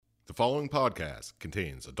following podcast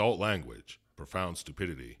contains adult language, profound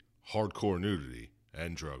stupidity, hardcore nudity,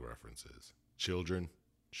 and drug references. Children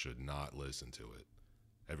should not listen to it.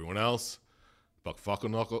 Everyone else, buck fuckle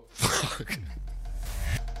knuckle. Fuck.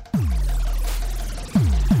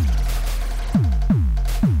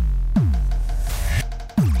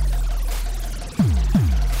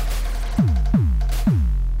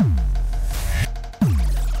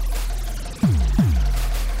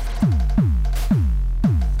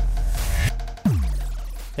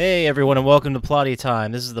 Hey everyone, and welcome to Plotty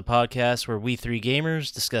Time. This is the podcast where we three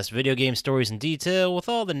gamers discuss video game stories in detail with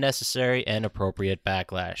all the necessary and appropriate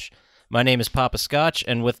backlash. My name is Papa Scotch,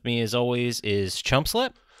 and with me as always is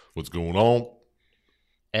Chumpslap. What's going on?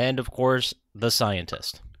 And of course, the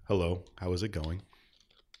scientist. Hello, how is it going?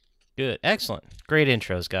 Good, excellent, great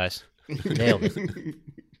intros, guys. Nailed it.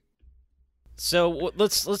 So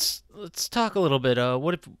let's talk a little bit.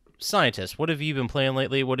 Scientist? What have you been playing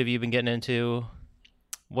lately? What have you been getting into?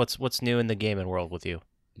 What's new in the gaming world with you?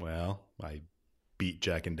 Well, I beat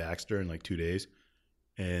Jak and Daxter in like 2 days,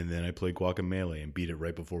 and then I played Guacamelee and beat it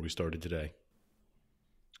right before we started today.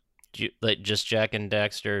 Just Jak and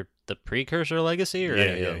Daxter, the precursor legacy, or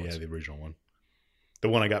Yeah, the original one, the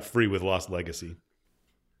one I got free with Lost Legacy.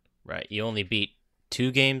 Right, you only beat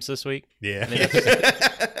 2 games this week. Yeah,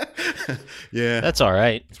 yeah, that's all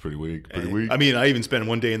right. It's pretty weak. I mean, I even spent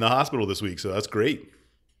 1 day in the hospital this week, so that's great.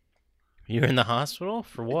 You're in the hospital?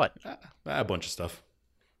 For what? A bunch of stuff.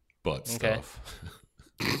 Butt stuff.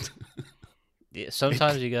 Yeah,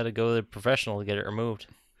 sometimes you got to go to the professional to get it removed.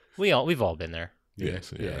 We've all been there. Yeah.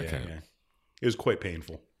 It was quite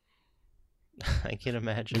painful. I can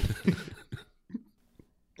imagine.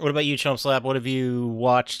 What about you, Chumpslap? What have you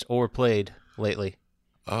watched or played lately?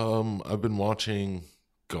 I've been watching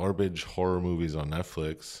garbage horror movies on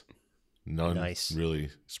Netflix. None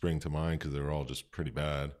really spring to mind because they're all just pretty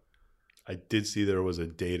bad. I did see there was a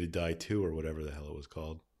Day to Die 2 or whatever the hell it was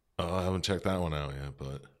called. I haven't checked that one out yet,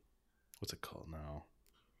 but... What's it called now?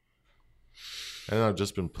 And I've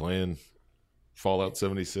just been playing Fallout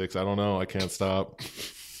 76. I don't know. I can't stop.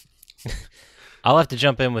 I'll have to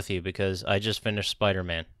jump in with you because I just finished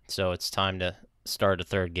Spider-Man, so it's time to start a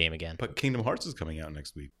third game again. But Kingdom Hearts is coming out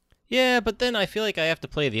next week. Yeah, but then I feel like I have to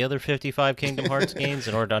play the other 55 Kingdom Hearts games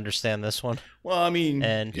in order to understand this one. Well, I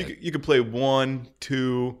mean, you could play 1,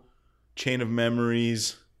 2... Chain of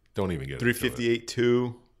Memories. Don't even get 358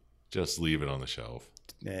 2. Just leave it on the shelf.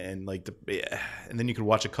 And and then you could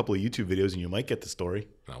watch a couple of YouTube videos and you might get the story.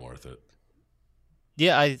 Not worth it.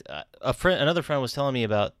 Yeah, another friend was telling me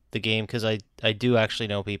about the game because I do actually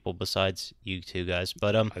know people besides you two guys,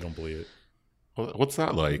 but I don't believe it. What's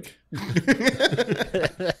that like?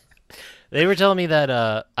 They were telling me that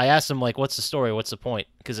I asked them like, "What's the story? What's the point?"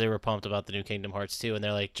 Because they were pumped about the new Kingdom Hearts 2, and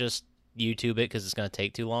they're like, "Just YouTube it because it's going to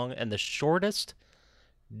take too long." And the shortest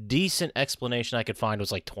decent explanation I could find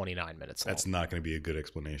was like 29 minutes long. That's not going to be a good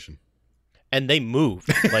explanation. And they moved.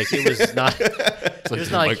 Like, it was not it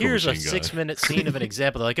was not like, here's a 6-minute scene of an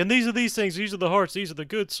example. They're like, and these are these things, these are the hearts, these are the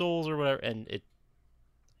good souls or whatever. And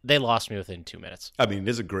they lost me within 2 minutes. I mean, it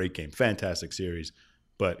is a great game, fantastic series,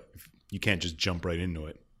 but you can't just jump right into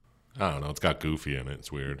it. I don't know, it's got Goofy in it.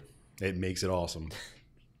 It's weird. It makes it awesome.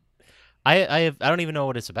 I don't even know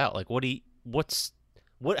what it's about. Like, what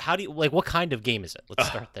kind of game is it? Let's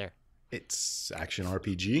start there. It's action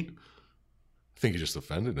RPG. I think you just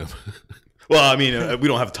offended him. Well, I mean, we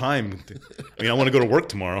don't have time. I want to go to work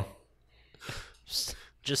tomorrow.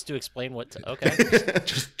 Just to explain okay.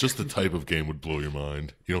 just the type of game would blow your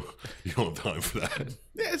mind. You don't have time for that.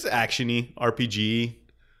 Yeah, it's action-y, RPG.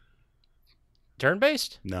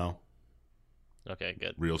 Turn-based? No. Okay,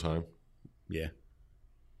 good. Real time? Yeah.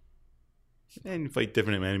 And you fight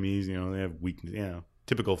different enemies, they have weakness,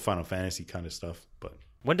 typical Final Fantasy kind of stuff. But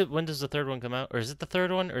when does the third one come out? Or is it the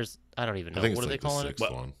third one? Or I don't even know. I think what it's are like they calling the it?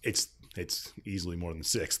 sixth one. It's easily more than the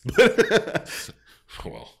 6th.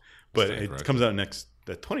 But it comes out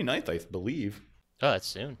the 29th, I believe. Oh, that's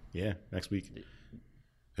soon. Yeah, next week.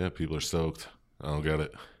 Yeah, people are stoked. I don't get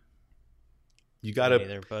it. You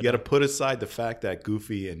gotta put aside the fact that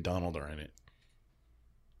Goofy and Donald are in it.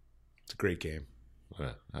 It's a great game.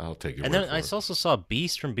 Yeah, I'll take it. And then I also saw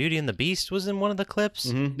Beast from Beauty and the Beast was in one of the clips.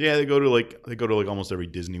 Mm-hmm. Yeah, they go to almost every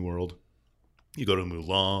Disney World. You go to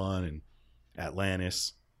Mulan and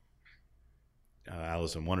Atlantis,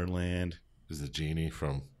 Alice in Wonderland. Is the genie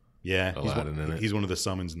from Aladdin in it? He's one of the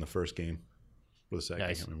summons in the first game. Or the second, nice.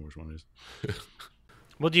 I can't remember which one it is.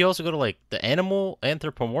 Well, do you also go to like the animal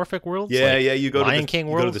anthropomorphic worlds? Yeah, like you go Lion to King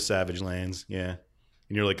you world. go to the Savage Lands. Yeah,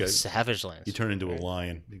 and you're like Savage Lands. You turn into a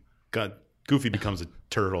lion. Goofy becomes a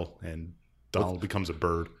turtle, and Donald becomes a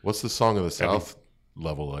bird. What's the Song of the South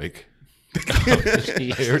level like.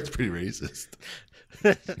 Jeez. It's pretty racist.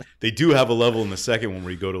 They do have a level in the second one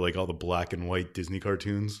where you go to like all the black and white Disney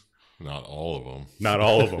cartoons. Not all of them. Not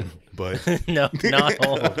all of them, but No, not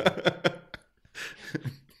all of them.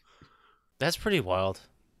 That's pretty wild.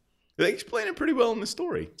 they explain it pretty well in the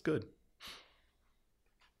story. It's good.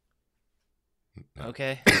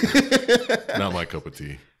 Okay. Not my cup of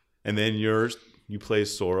tea. And then you play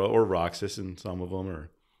Sora or Roxas in some of them, or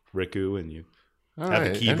Riku, and you have a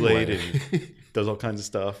Keyblade and does all kinds of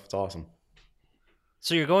stuff. It's awesome.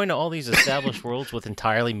 So you're going to all these established worlds with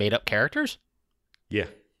entirely made up characters? Yeah.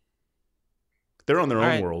 They're on their All own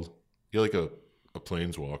right. world. You're like a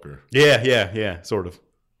planeswalker. Yeah, sort of.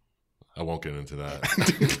 I won't get into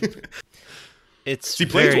that. It's See,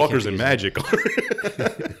 very Planeswalkers and confusing. Magic.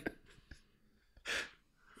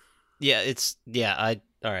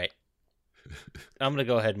 All right. I'm gonna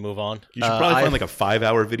go ahead and move on. You should probably find like a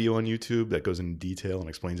 5-hour video on YouTube that goes into detail and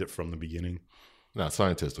explains it from the beginning. No,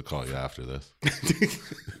 scientists will call you after this. Yeah,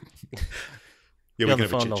 be we on can the have a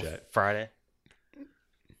phone chit till chat. Friday.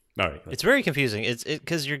 All right. It's very confusing. It's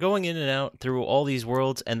because you're going in and out through all these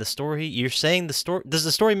worlds, and the story. You're saying the story. Does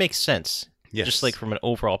the story make sense? Yes. Just like from an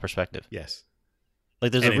overall perspective. Yes.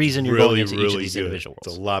 Like there's And a it's reason you're really, going into each of really these good. individual It's a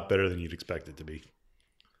worlds. lot better than you'd expect it to be.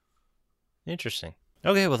 Interesting.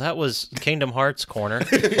 Okay, well that was Kingdom Hearts corner.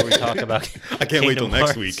 Where we talk about. I can't wait till Kingdom next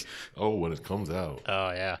Hearts. week. Oh, when it comes out. Oh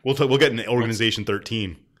yeah. We'll get in Organization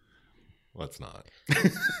 13. Let's not.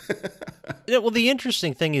 Yeah, well, the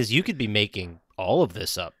interesting thing is you could be making all of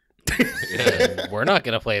this up. And we're not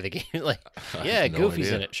going to play the game. Like, I yeah, have no Goofy's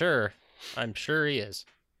in idea. it. Sure. I'm sure he is.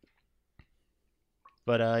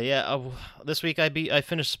 But this week I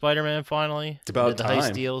finished Spider-Man finally. It's about Did the Heist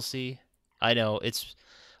time. DLC. I know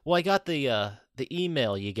I got the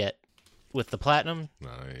email you get with the platinum.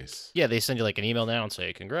 Nice. Yeah, they send you like an email now and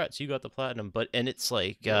say, "Congrats, you got the platinum." And it's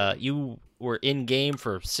like you were in game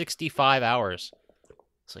for 65 hours.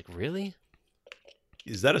 It's like, really?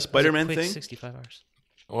 Is that a How's it Spider-Man quick, thing? 65 hours.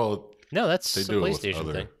 Well, No, that's they a do it with PlayStation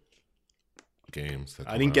other thing. games. That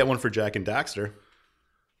I come didn't get out. one for Jack and Daxter.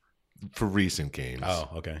 For recent games. Oh,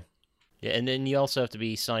 okay. Yeah, and then you also have to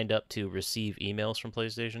be signed up to receive emails from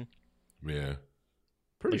PlayStation. Yeah.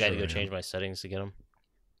 Pretty Like, I had sure to go I am. change my settings to get them.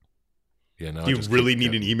 Yeah, no. Do I you just really keep need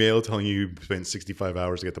an getting- email telling you you spent 65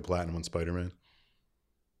 hours to get the platinum on Spider-Man?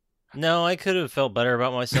 No, I could have felt better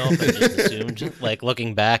about myself and just assumed. Like,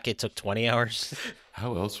 looking back, it took 20 hours.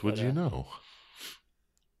 How else would But, you know?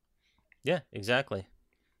 Yeah, exactly.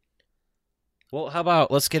 Well, how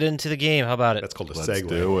about let's get into the game? How about it? That's called a Let's segue.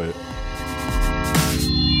 do it.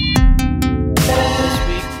 This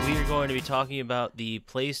week, we are going to be talking about the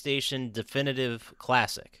PlayStation Definitive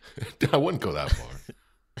Classic, I wouldn't go that far.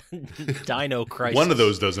 Dino Crisis. One of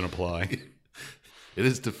those doesn't apply. It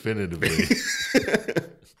is definitively.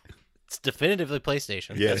 It's definitively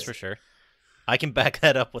PlayStation, Yes. that's for sure. I can back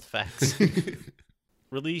that up with facts.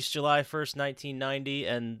 Released July 1st, 1990,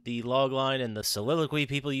 and the logline and the soliloquy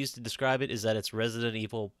people use to describe it is that it's Resident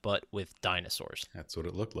Evil, but with dinosaurs. That's what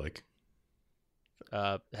it looked like.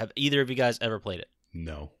 Have either of you guys ever played it?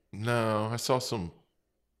 No. No, I saw some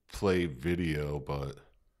play video, but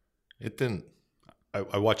it didn't.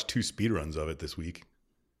 I watched 2 speedruns of it this week.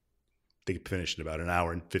 They finished in about an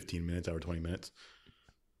hour and 15 minutes, hour 20 minutes.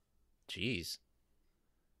 Jeez.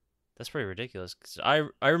 That's pretty ridiculous. 'Cause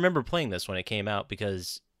I remember playing this when it came out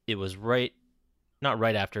because it was not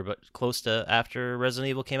right after, but close to after Resident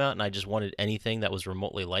Evil came out, and I just wanted anything that was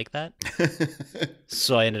remotely like that.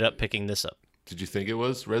 So I ended up picking this up. Did you think it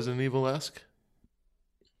was Resident Evil-esque?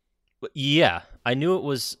 But yeah, I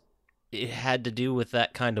knew it had to do with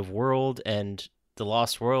that kind of world, and The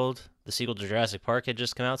Lost World, the sequel to Jurassic Park, had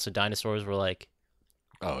just come out, so dinosaurs were like,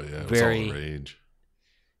 Oh, yeah. It was Very- all the rage.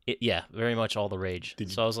 very much all the rage. Did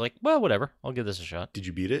you- So I was like, well, whatever, I'll give this a shot. Did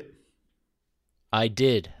you beat it? I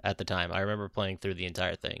did at the time. I remember playing through the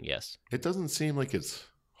entire thing, yes. It doesn't seem like it's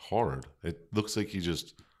hard. It looks like you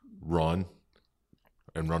just run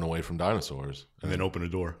and run away from dinosaurs. And then open a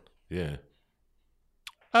door. Yeah.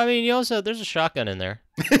 I mean, there's a shotgun in there.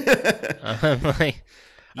 Like,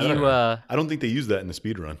 I don't you, know. I don't think they used that in the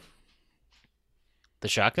speedrun. the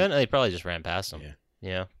shotgun? They probably just ran past them. Yeah.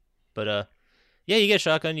 Yeah. But, yeah, you get a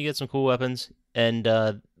shotgun, you get some cool weapons,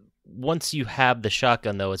 and once you have the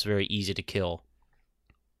shotgun, though, it's very easy to kill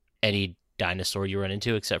any dinosaur you run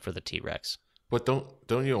into, except for the T-Rex. But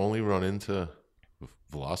don't you only run into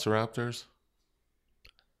velociraptors?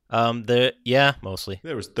 Yeah, mostly.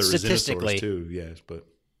 There was Statistically. Therizinosaurs too, yes, but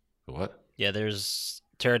What? Yeah, there's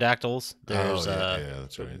pterodactyls. There's yeah,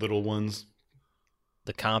 that's the right. little ones.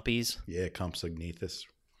 the compies. Yeah, Compsognathus.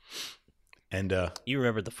 And You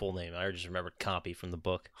remembered the full name. I just remembered copy from the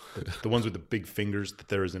book. the ones with the big fingers, the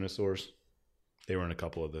Therizinosaurs, they were in a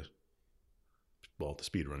couple of the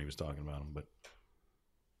speed run he was talking about them. But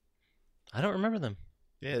I don't remember them.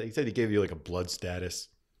 yeah, he said he gave you like a blood status,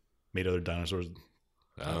 made other dinosaurs.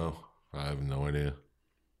 Oh, I have no idea.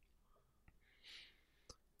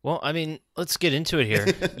 Well, I mean, let's get into it here.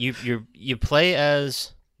 You play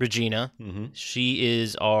as Regina. Mm-hmm. She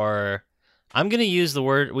is our. I'm gonna use the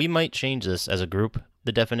word. We might change this as a group,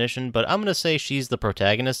 the definition, but I'm gonna say she's the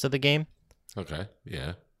protagonist of the game. Okay,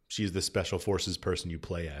 yeah. She's the special forces person you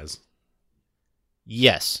play as.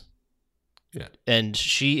 Yes. Yeah. And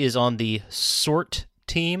she is on the sort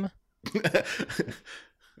team.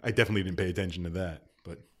 I definitely didn't pay attention to that,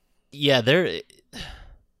 but Yeah,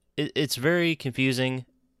 it's very confusing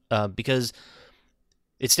because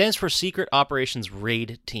it stands for Secret Operations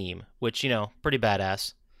Raid Team, which, pretty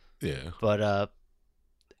badass. Yeah. But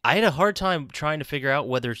I had a hard time trying to figure out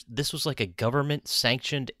whether this was like a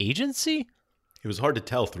government-sanctioned agency. it was hard to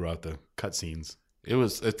tell throughout the cutscenes,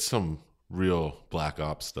 It's some real Black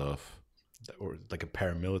Ops stuff. or like a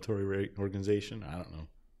paramilitary organization. I don't know.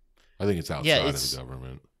 I think it's outside of the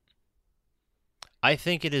government. I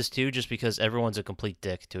think it is too, just because everyone's a complete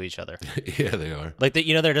dick to each other. Yeah, they are. Like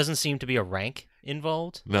there doesn't seem to be a rank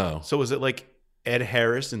involved. No. So was it like Ed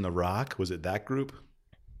Harris in The Rock? Was it that group?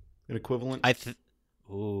 An equivalent?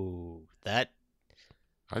 Ooh, that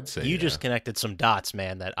I'd say you yeah. just connected some dots,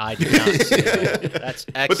 man. That I did not see. That's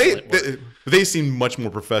excellent. But they seemed much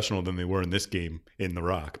more professional than they were in this game in The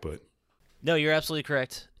Rock. But No, you're absolutely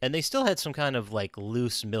correct. And they still had some kind of like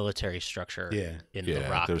loose military structure in The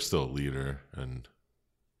Rock. There's still a leader and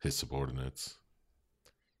his subordinates.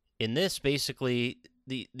 In this, basically,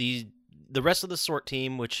 the rest of the sort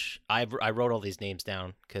team, which I wrote all these names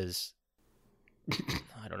down because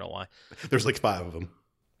I don't know why. there's like 5 of them.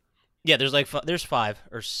 Yeah, there's 5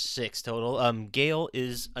 or 6 total. Gale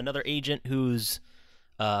is another agent who's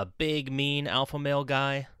a big, mean alpha male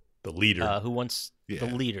guy. The leader. Who wants the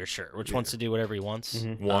leader, sure, which wants to do whatever he wants.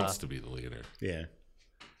 Mm-hmm. Wants to be the leader. Yeah.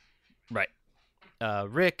 Right.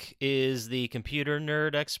 Rick is the computer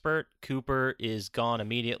nerd expert. Cooper is gone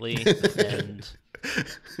immediately, and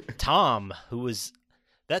Tom,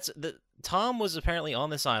 Tom was apparently on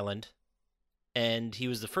this island, and he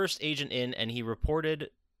was the first agent in, and he reported,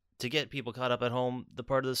 to get people caught up at home, the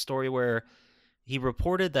part of the story where he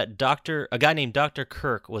reported that a guy named Dr.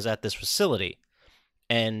 Kirk was at this facility,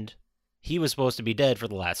 and he was supposed to be dead for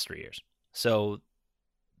the last 3 years. So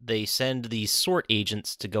they send these sort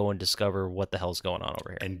agents to go and discover what the hell's going on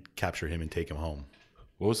over here. And capture him and take him home.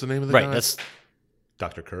 What was the name of the guy? That's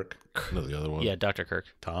Dr. Kirk. No, the other one. yeah, Dr. Kirk.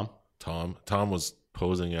 Tom. Tom was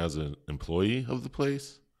posing as an employee of the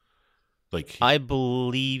place. Like I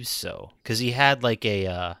believe so, because he had like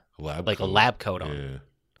a lab coat on. Yeah.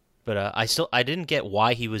 But I didn't get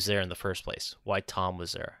why he was there in the first place. Why Tom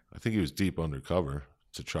was there. I think he was deep undercover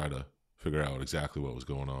to try to figure out exactly what was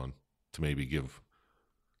going on, to maybe give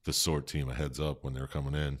the SWORD team a heads up when they were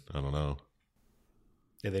coming in. I don't know.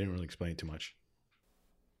 Yeah, they didn't really explain it too much.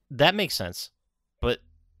 That makes sense. But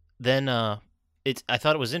then I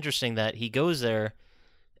thought it was interesting that he goes there,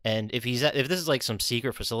 and if this is like some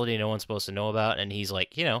secret facility no one's supposed to know about, and he's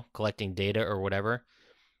like, collecting data or whatever,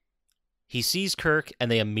 he sees Kirk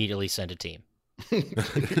and they immediately send a team.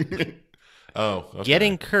 Oh, okay.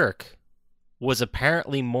 Getting Kirk was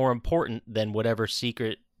apparently more important than whatever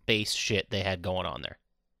secret base shit they had going on there.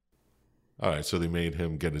 All right, so they made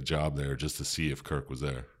him get a job there just to see if Kirk was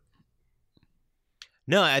there.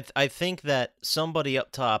 No, I think that somebody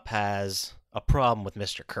up top has a problem with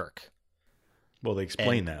Mr. Kirk. Well, they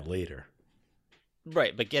explain that later.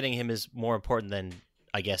 Right, but getting him is more important than,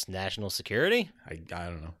 I guess, national security? I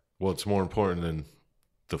don't know. Well, it's more important than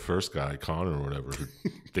the first guy, Connor or whatever.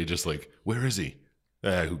 They just like, where is he?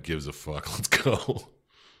 Who gives a fuck? Let's go.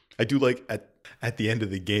 I do like at the end of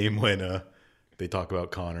the game when they talk about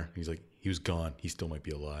Connor. He's like, he was gone. He still might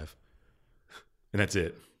be alive. And that's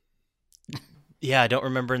it. Yeah, I don't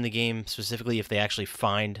remember in the game specifically if they actually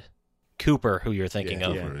find Cooper, who you're thinking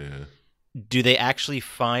of. Yeah. Do they actually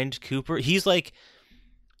find Cooper? He's like,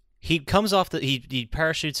 he comes off he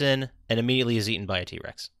parachutes in and immediately is eaten by a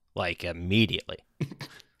T-Rex. Like, immediately.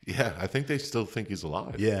 Yeah, I think they still think he's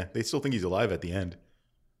alive. Yeah, they still think he's alive at the end.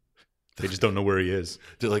 They just don't know where he is.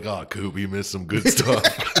 They're like, oh, Coop, you missed some good stuff.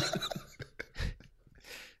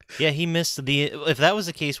 Yeah, he missed if that was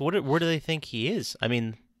the case, where do they think he is? I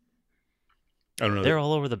mean, I don't know. they're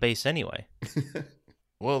all over the base anyway.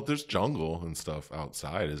 Well, there's jungle and stuff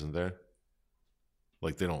outside, isn't there?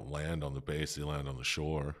 Like, they don't land on the base, they land on the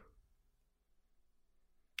shore.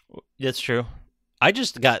 That's true. I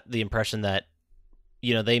just got the impression that,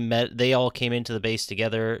 they all came into the base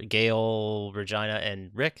together, Gale, Regina,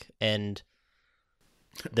 and Rick, and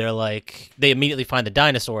they're like, they immediately find the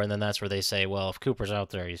dinosaur, and then that's where they say, well, if Cooper's out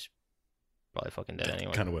there, he's probably fucking dead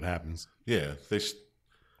anyway. Kind of what happens. Yeah,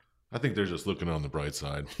 I think they're just looking on the bright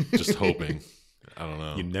side, just hoping. I don't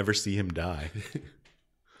know. You never see him die.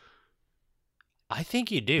 I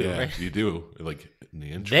think you do. Yeah, Right? you do. Like in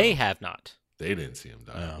the intro, They have not. they didn't see him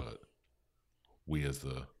die, No. but we as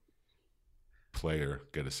the player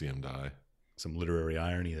get to see him die. Some literary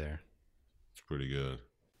irony there. It's pretty good.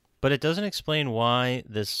 But it doesn't explain why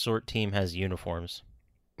this sort team has uniforms.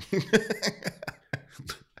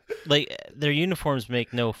 Like, their uniforms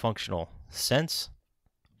make no functional sense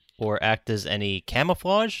or act as any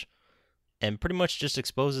camouflage, and pretty much just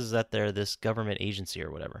exposes that they're this government agency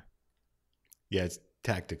or whatever. Yeah, it's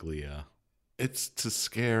tactically. It's to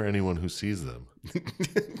scare anyone who sees them.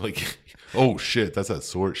 Like, oh shit, that's that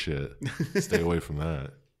sort shit. Stay away from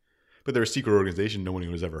that. But they're a secret organization no one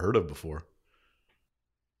has ever heard of before.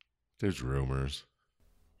 There's rumors.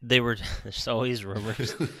 There's always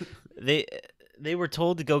rumors. They were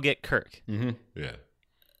told to go get Kirk. Mm-hmm. Yeah.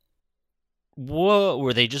 Whoa,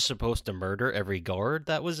 were they just supposed to murder every guard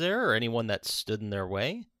that was there or anyone that stood in their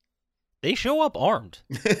way? They show up armed.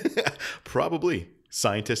 Probably.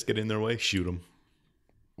 Scientists get in their way, shoot them.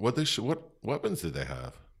 What weapons did they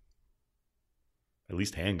have? At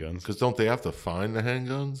least handguns. Because don't they have to find the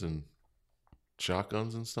handguns and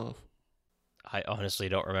shotguns and stuff? I honestly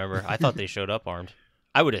don't remember. I thought they showed up armed.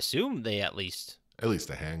 I would assume they at least At least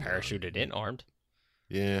a handgun. parachuted in armed.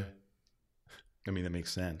 Yeah. I mean, that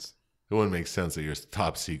makes sense. It wouldn't make sense that you're a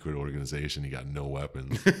top secret organization. You got no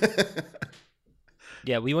weapons.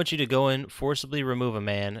 Yeah, we want you to go in, forcibly remove a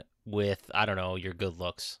man with, I don't know, your good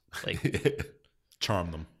looks. Like, Charm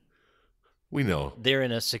them. We know. they're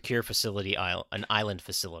in a secure facility, an island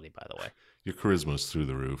facility, by the way. Your charisma's through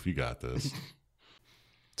the roof. You got this.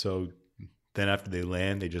 So then after they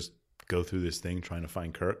land, they just go through this thing trying to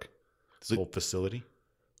find Kirk. This whole facility.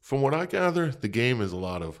 From what I gather, the game is a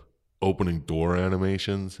lot of opening door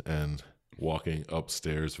animations and walking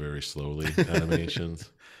upstairs very slowly animations.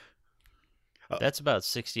 That's about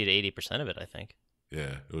 60 to 80% of it, I think.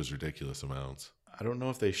 Yeah, it was ridiculous amounts. I don't know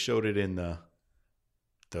if they showed it in the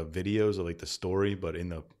videos or like the story, but in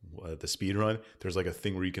the speed run, there's like a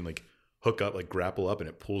thing where you can like hook up, like grapple up, and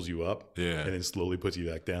it pulls you up, Yeah. and then slowly puts you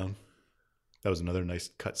back down. That was another nice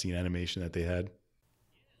cutscene animation that they had.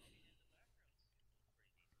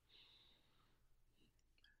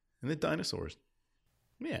 And the dinosaurs.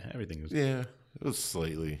 Yeah, everything was. Yeah, it was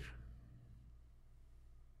slightly.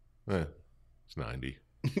 It's 90.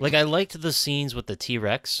 Like, I liked the scenes with the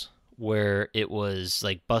T-Rex where it was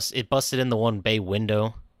like it busted in the one bay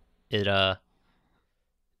window. It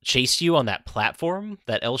chased you on that platform,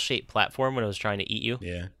 that L-shaped platform when it was trying to eat you.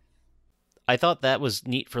 Yeah. I thought that was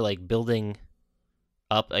neat for like building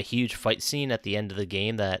up a huge fight scene at the end of the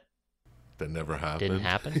game that That never happened. didn't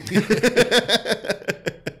happen.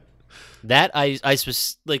 That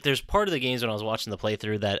like, there's part of the games when I was watching the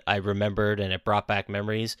playthrough that I remembered and it brought back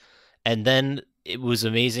memories, and then it was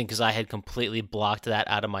amazing because I had completely blocked that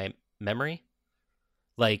out of my memory.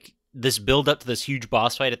 Like, this build up to this huge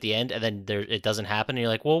boss fight at the end, and then it doesn't happen, and you're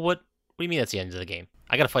like, well, what do you mean that's the end of the game?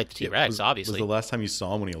 I gotta fight the T-Rex, obviously. Was the last time you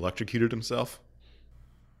saw him when he electrocuted himself?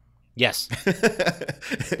 Yes.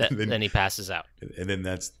 Then he passes out. And then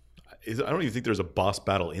I don't even think there's a boss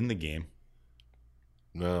battle in the game.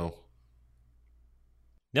 No.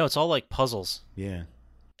 No, it's all like puzzles Yeah.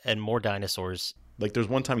 and more dinosaurs. Like, there's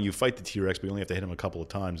one time you fight the T-Rex, but you only have to hit him a couple of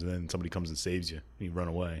times, and then somebody comes and saves you, and you run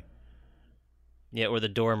away. Yeah, or the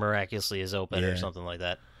door miraculously is open Yeah. or something like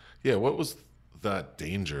that. Yeah, what was that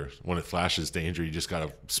danger? When it flashes danger, you just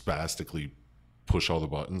gotta spastically push all the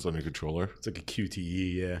buttons on your controller? It's like a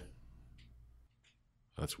QTE, yeah.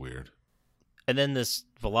 That's weird. And then this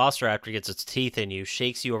Velociraptor gets its teeth in you,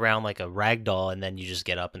 shakes you around like a rag doll, and then you just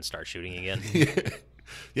get up and start shooting again.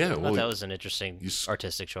 Yeah, I well, thought that was an interesting you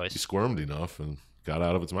artistic choice. he squirmed enough and got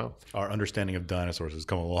out of its mouth. Our understanding of dinosaurs has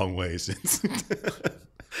come a long way since Dino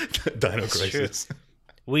That's Crisis.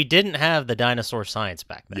 We didn't have the dinosaur science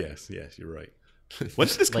back then. Yes, you're right. When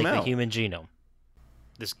did this come Like out? the human genome.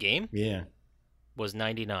 This game Yeah, was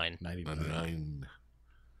 99. 99.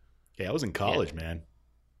 Yeah, I was in college, man.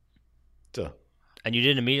 And you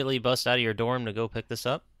didn't immediately bust out of your dorm to go pick this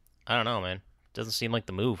up? I don't know, man. Doesn't seem like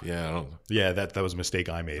the move. Yeah, I don't, Yeah, that was a mistake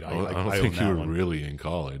I made. I don't I own think that you were one. really in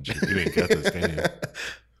college. You didn't get this game.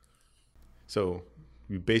 So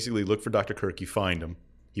you basically look for Dr. Kirk. You find him.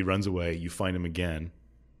 He runs away. You find him again.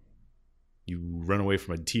 you run away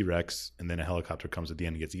from a T-Rex, and then a helicopter comes at the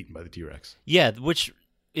end and gets eaten by the T-Rex. Yeah, which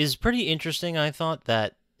is pretty interesting. I thought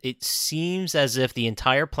that it seems as if the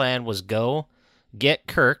entire plan was go get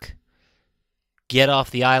Kirk, get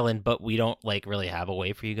off the island, but we don't like really have a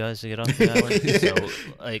way for you guys to get off the island. So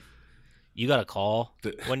like, you got to call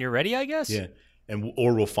when you're ready, I guess. Yeah,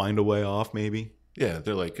 or we'll find a way off, maybe. Yeah,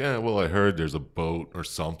 they're like, well, I heard there's a boat or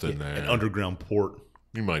something there. An underground port.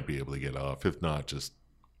 You might be able to get off. If not, just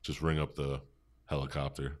ring up the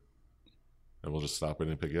helicopter, and we'll just stop in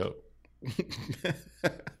and pick you up.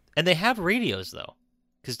 And they have radios though,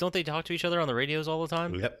 because don't they talk to each other on the radios all the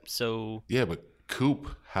time? Yep. So yeah, but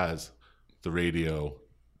Coop has the radio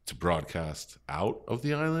to broadcast out of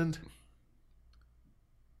the island.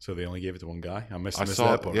 So they only gave it to one guy? I missed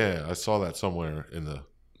saw that part. Yeah, I saw that somewhere in the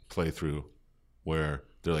playthrough where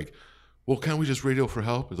they're like, well, can't we just radio for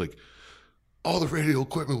help? It's like, all the radio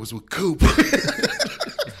equipment was with Coop.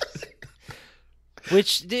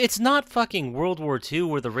 Which, it's not fucking World War II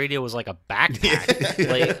where the radio was like a backpack.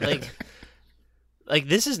 like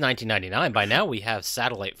this is 1999. By now we have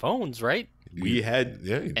satellite phones, right? We had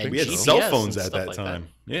and we had GPS cell phones and at stuff that like time.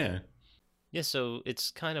 Yeah. Yeah, so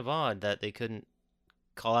it's kind of odd that they couldn't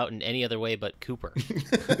call out in any other way but Cooper.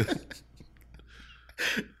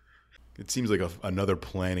 It seems like another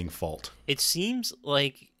planning fault. It seems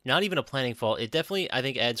like not even a planning fault. It definitely, I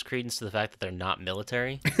think, adds credence to the fact that they're not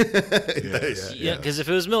military. Yeah, because if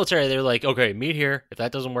it was military, they're like, okay, meet here. If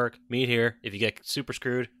that doesn't work, meet here. If you get super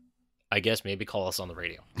screwed, I guess maybe call us on the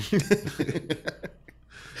radio.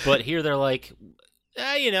 But here they're like,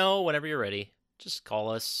 whenever you're ready, just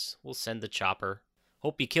call us. We'll send the chopper.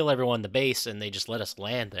 Hope you kill everyone in the base, and they just let us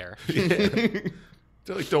land there.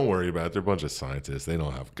 They're like, don't worry about it. They're a bunch of scientists. They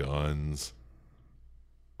don't have guns.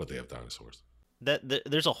 But they have dinosaurs.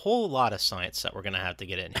 There's a whole lot of science that we're going to have to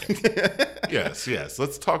get in here. Yes.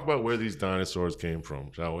 Let's talk about where these dinosaurs came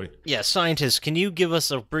from, shall we? Yeah, scientists, can you give us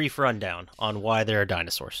a brief rundown on why there are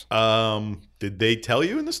dinosaurs? Did they tell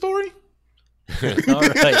you in the story? All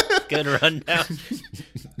right, good rundown.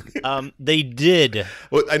 They did.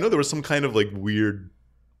 Well, I know there was some kind of like weird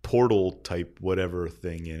portal type whatever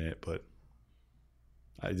thing in it, but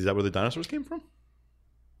is that where the dinosaurs came from?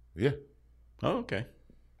 Yeah. Oh, okay.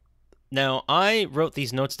 Now, I wrote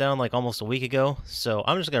these notes down like almost a week ago, so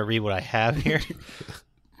I'm just going to read what I have here.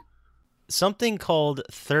 Something called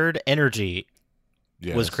Third Energy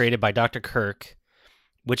was created by Dr. Kirk,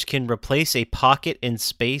 which can replace a pocket in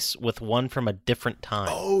space with one from a different time.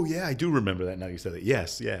 Oh, yeah, I do remember that now you said it.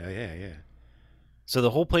 Yes, yeah. So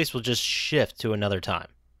the whole place will just shift to another time.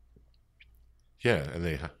 Yeah, and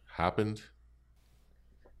they happened.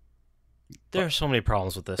 There are so many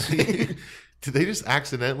problems with this. Did they just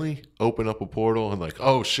accidentally open up a portal and like,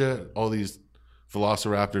 oh shit, all these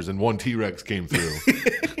velociraptors and one T-Rex came through?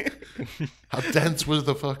 How dense was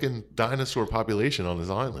the fucking dinosaur population on this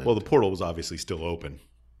island? Well, the portal was obviously still open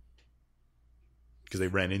because they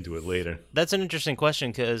ran into it later. That's an interesting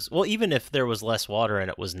question because, well, even if there was less water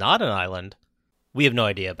and it was not an island, we have no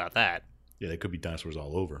idea about that. Yeah, there could be dinosaurs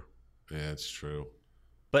all over. Yeah, it's true.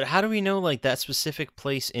 But how do we know like that specific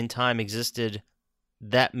place in time existed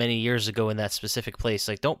that many years ago in that specific place?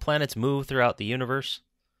 Like, don't planets move throughout the universe?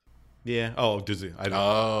 Yeah. Oh, does it? I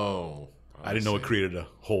didn't know it created a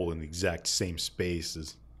hole in the exact same space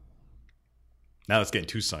as. Now it's getting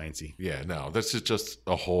too sciencey. Yeah, no, this is just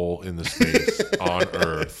a hole in the space on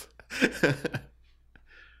Earth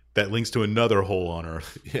that links to another hole on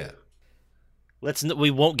Earth. Yeah. We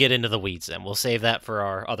won't get into the weeds then. We'll save that for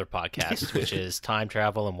our other podcast, which is Time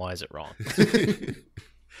Travel and Why Is It Wrong? The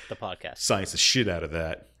podcast. Science the shit out of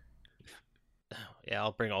that. Yeah,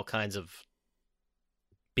 I'll bring all kinds of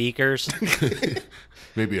beakers.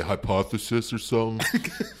 Maybe a hypothesis or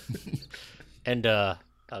something. And a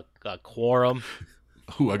quorum.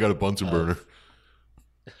 Ooh, I got a Bunsen burner.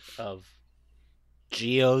 Of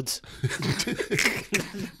geodes.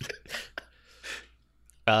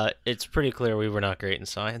 It's pretty clear we were not great in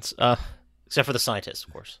science, except for the scientists,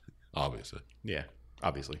 of course. Obviously. Yeah,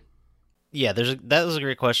 obviously. Yeah, that was a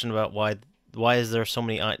great question about why is there so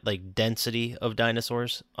many like density of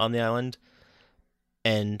dinosaurs on the island,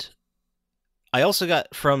 and I also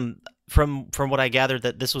got from what I gathered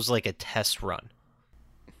that this was like a test run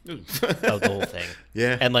of the whole thing.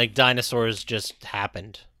 Yeah, and like dinosaurs just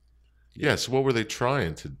happened. Yeah. So what were they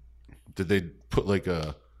trying to? Did they put like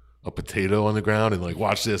a potato on the ground and like,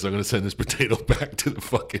 watch this, I'm going to send this potato back to the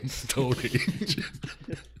fucking Stone Age.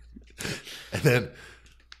 And then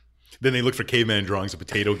they look for caveman drawings of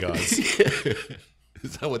potato gods.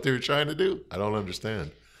 Is that what they were trying to do? I don't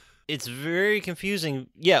understand. it's very confusing.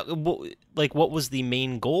 Yeah, like what was the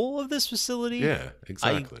main goal of this facility? Yeah,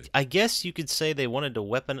 exactly. I guess you could say they wanted to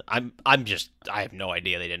weapon. I have no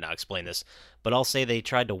idea. They did not explain this, but I'll say they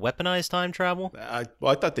tried to weaponize time travel. I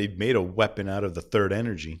thought they made a weapon out of the third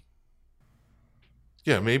energy.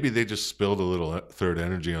 Yeah, maybe they just spilled a little third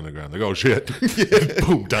energy on the ground. Like, oh shit!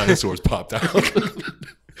 Boom! Dinosaurs popped out.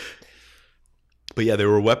 But yeah, they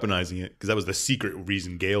were weaponizing it because that was the secret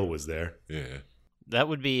reason Gale was there. Yeah. That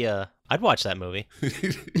would be. I'd watch that movie.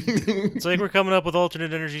 It's like we're coming up with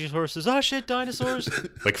alternate energy sources. Oh shit, dinosaurs!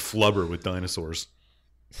 Like Flubber with dinosaurs.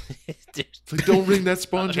 Dude, It's like, don't wring that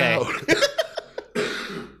sponge Okay. out.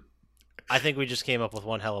 I think we just came up with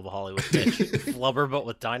one hell of a Hollywood pitch. Flubber, but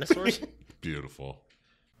with dinosaurs. Beautiful.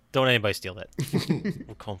 Don't anybody steal that.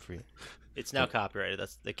 We'll come for you. It's now copyrighted.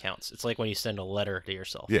 That counts. It's like when you send a letter to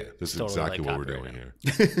yourself. Yeah, this is Totally exactly like what we're copyright doing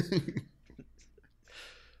now. here.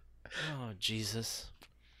 Oh Jesus!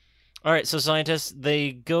 All right, so scientists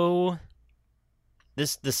they go.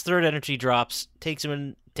 This third energy drops takes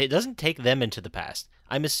them in. Doesn't take them into the past.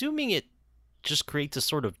 I'm assuming it just creates a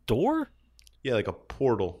sort of door. Yeah, like a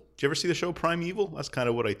portal. Did you ever see the show Primeval? That's kind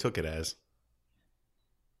of what I took it as.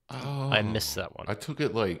 Oh, I missed that one. I took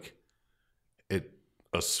it like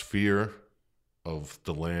a sphere of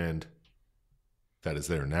the land that is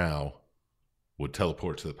there now would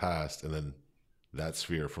teleport to the past, and then that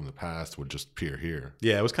sphere from the past would just appear here.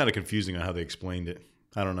 Yeah, it was kind of confusing on how they explained it.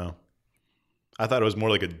 I don't know. I thought it was more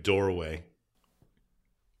like a doorway,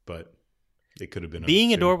 but it could have been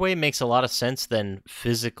Being a too. doorway makes a lot of sense than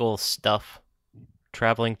physical stuff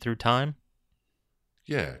traveling through time.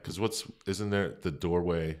 Yeah, because isn't there the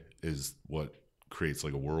doorway is what creates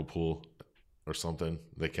like a whirlpool or something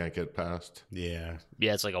they can't get past. Yeah,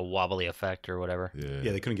 Yeah, it's like a wobbly effect or whatever.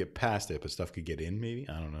 yeah, they couldn't get past it, but stuff could get in. Maybe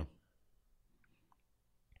I don't know.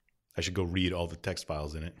 I should go read all the text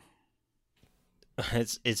files in it.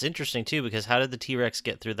 It's interesting too because how did the T-Rex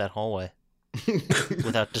get through that hallway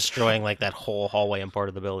without destroying like that whole hallway and part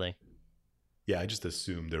of the building? Yeah, I just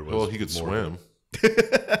assumed there was. Well, he could more swim.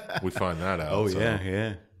 We find that out. Oh so.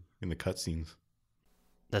 yeah, in the cutscenes.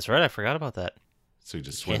 That's right. I forgot about that. So he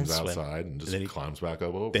just He can swims swim. outside and just And then he- climbs back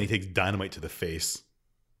up over. Then he takes dynamite to the face.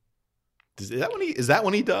 Is that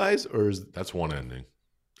when he dies, or is? That's one ending.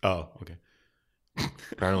 Oh, okay.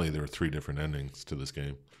 Apparently, there were 3 different endings to this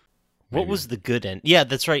game. What Maybe. was the good end? Yeah,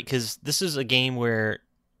 that's right. Because this is a game where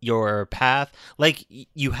your path, like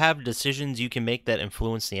you have decisions you can make that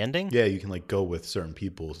influence the ending. Yeah, you can like go with certain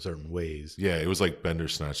people certain ways. Yeah, it was like Bender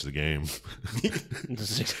snatched the game.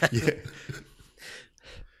 This is exactly, Yeah.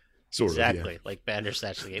 Sort exactly like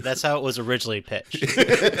Bandersnatch the game. That's how it was originally pitched.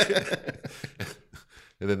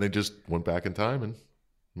 And then they just went back in time and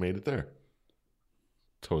made it there.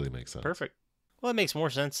 Totally makes sense. Perfect. Well, it makes more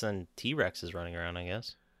sense than T-Rex is running around, I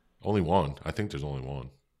guess. Only one. I think there's only one.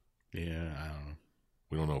 Yeah, I don't know.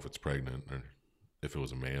 We don't know if it's pregnant or if it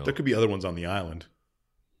was a male. There could be other ones on the island.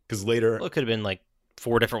 Because later, Well, it could have been like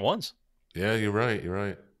 4 different ones. Yeah, you're right. You're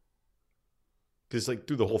right. because like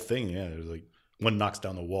through the whole thing, yeah, there's like one knocks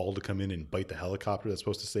down the wall to come in and bite the helicopter that's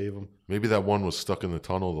supposed to save him. Maybe that one was stuck in the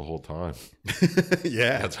tunnel the whole time.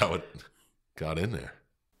 Yeah, That's how it got in there.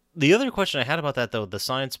 The other question I had about that, though, the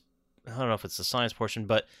science, I don't know if it's the science portion,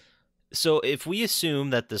 but so if we assume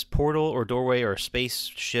that this portal or doorway or space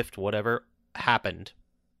shift, whatever, happened,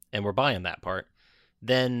 and we're buying that part,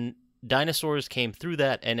 then dinosaurs came through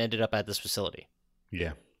that and ended up at this facility.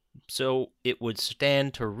 yeah. So it would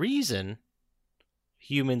stand to reason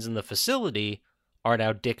humans in the facility are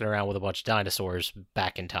now dicking around with a bunch of dinosaurs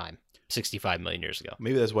back in time, 65 million years ago.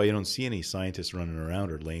 Maybe that's why you don't see any scientists running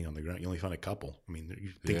around or laying on the ground. You only find a couple. I mean,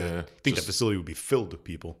 you think Yeah, that just- facility would be filled with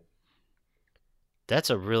people. That's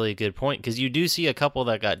a really good point, because you do see a couple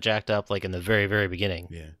that got jacked up like in the very, very beginning.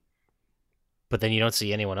 Yeah. But then you don't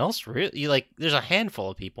see anyone else. Really, you like there's a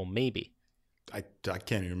handful of people, maybe. I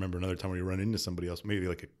can't even remember another time where you run into somebody else. Maybe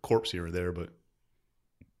like a corpse here or there, but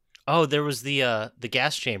Oh, there was the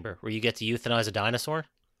gas chamber where you get to euthanize a dinosaur.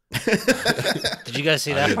 Did you guys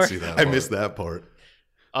see I that didn't part? see that. I part. missed that part.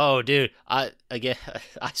 Oh, dude, I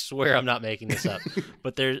swear I'm not making this up.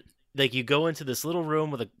 But there's like you go into this little room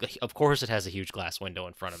with of course it has a huge glass window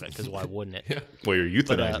in front of it because why wouldn't it? Yeah. Well, you're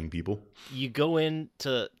euthanizing people. You go in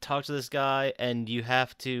to talk to this guy and you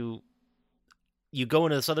go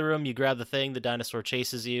into this other room, you grab the thing, the dinosaur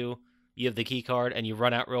chases you, you have the key card, and you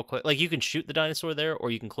run out real quick. Like, you can shoot the dinosaur there,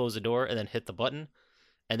 or you can close the door and then hit the button,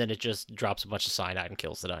 and then it just drops a bunch of cyanide and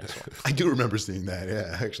kills the dinosaur. I do remember seeing that.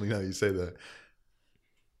 Yeah, actually, now that you say that.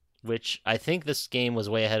 Which I think this game was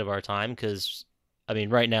way ahead of our time, because, I mean,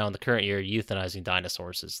 right now in the current year, euthanizing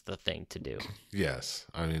dinosaurs is the thing to do. Yes.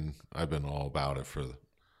 I mean, I've been all about it for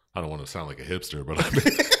I don't want to sound like a hipster, but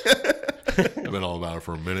I've been all about it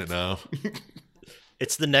for a minute now.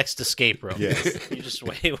 It's the next escape room. Yes. You just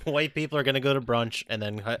white people are going to go to brunch and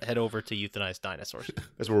then head over to euthanize dinosaurs.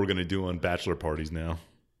 That's what we're going to do on bachelor parties now.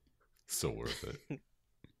 So worth it.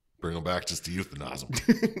 Bring them back just to euthanize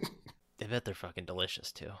them. I bet they're fucking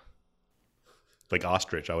delicious too. Like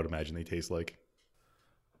ostrich, I would imagine they taste like.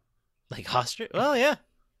 Like ostrich? Well, yeah.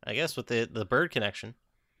 I guess with the bird connection.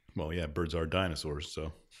 Well, yeah, birds are dinosaurs,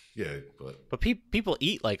 so. Yeah, but But people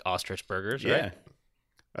eat like ostrich burgers, right?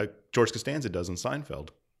 Yeah. George Costanza does in Seinfeld.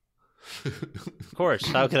 Of course.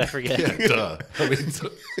 How could I forget? yeah, duh. I mean,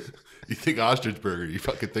 you think ostrich burger, you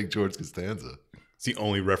fucking think George Costanza. It's the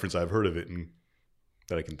only reference I've heard of it and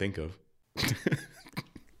that I can think of.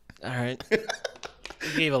 All right.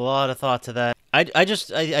 You gave a lot of thought to that. I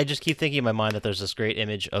just keep thinking in my mind that there's this great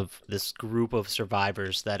image of this group of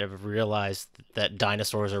survivors that have realized that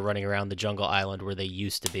dinosaurs are running around the jungle island where they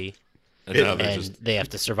used to be, And now they're and just they have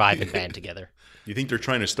to survive and band together. You think they're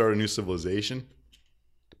trying to start a new civilization?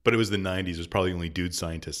 But it was the 90s. There's probably only dude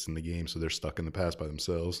scientists in the game, so they're stuck in the past by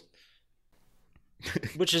themselves.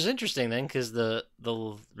 Which is interesting then, because the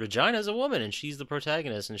Regina's a woman, and she's the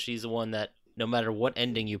protagonist, and she's the one that, no matter what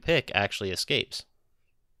ending you pick, actually escapes.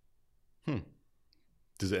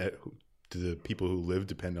 Do the people who live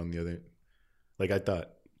depend on the other? Like, I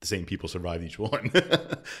thought the same people survive each one.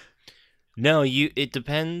 No, it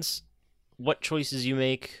depends what choices you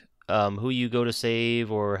make, who you go to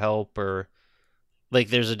save or help, or like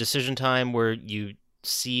there's a decision time where you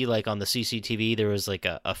see like on the CCTV there was like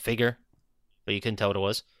a figure, but you couldn't tell what it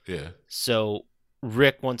was. yeah. So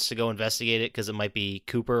Rick wants to go investigate it because it might be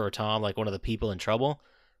Cooper or Tom, like one of the people in trouble,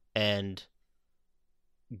 and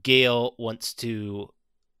Gail wants to.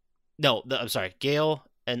 No, I'm sorry, Gail,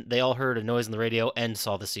 and they all heard a noise on the radio and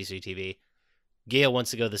saw the CCTV. Gail wants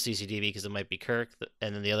to go to the CCTV because it might be Kirk,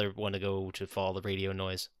 and then the other one to go to follow the radio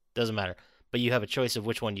noise. Doesn't matter. But you have a choice of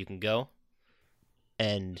which one you can go,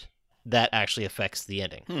 and that actually affects the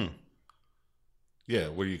ending. Yeah,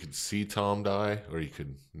 where you could see Tom die or you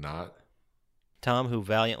could not. Tom, who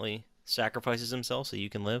valiantly sacrifices himself so you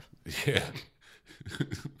can live. Yeah.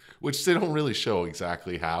 Which they don't really show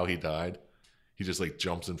exactly how he died. He just like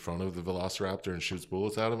jumps in front of the Velociraptor and shoots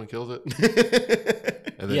bullets at him and kills it.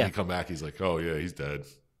 And then Yeah. you come back, he's like, oh yeah, he's dead.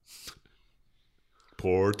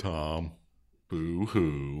 Poor Tom. Boo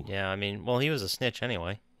hoo. Yeah, I mean, well, he was a snitch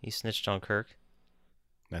anyway. He snitched on Kirk.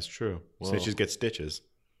 That's true. Well- Snitches get stitches.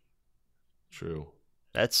 True.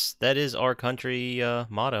 That is our country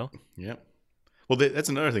motto. Yep. Well, that's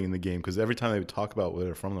another thing in the game, because every time they would talk about where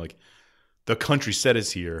they're from, like, the country set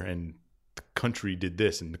us here, and the country did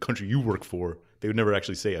this, and the country you work for, they would never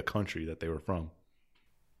actually say a country that they were from.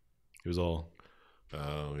 It was all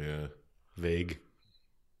Oh yeah. vague.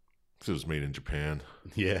 It was made in Japan.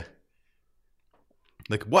 Yeah.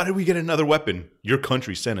 Like, why did we get another weapon? Your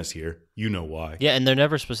country sent us here. You know why. Yeah, and they're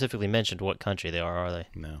never specifically mentioned what country they are they?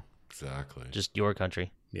 No. Exactly. Just your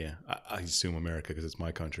country. Yeah. I assume America because it's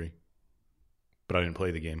my country. But I didn't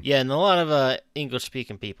play the game. Yeah, and a lot of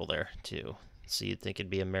English-speaking people there, too. So you'd think it'd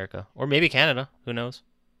be America. Or maybe Canada. Who knows?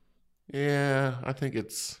 Yeah, I think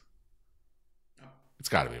it's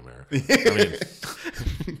got to be America.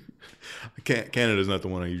 I mean, Canada's not the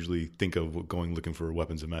one I usually think of going looking for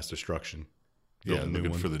weapons of mass destruction. yeah, Build a new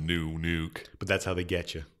looking one. for the new nuke. But that's how they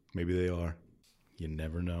get you. Maybe they are. You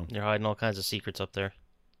never know. They're hiding all kinds of secrets up there.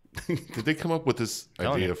 Did they come up with this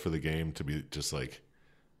Telling idea you. for the game to be just like,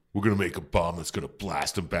 we're going to make a bomb that's going to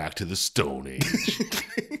blast them back to the Stone Age?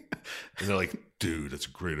 And they're like, dude, that's a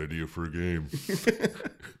great idea for a game.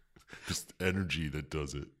 Just energy that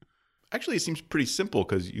does it. Actually, it seems pretty simple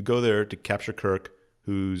because you go there to capture Kirk,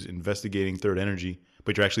 who's investigating Third Energy,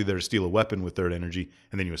 but you're actually there to steal a weapon with Third Energy,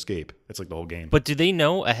 and then you escape. That's like the whole game. But do they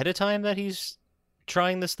know ahead of time that he's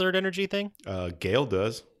trying this third energy thing? Gale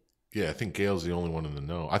does. Yeah, I think Gale's the only one in the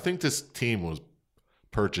know. I think this team was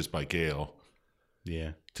purchased by Gale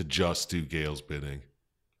Yeah. to just do Gale's bidding.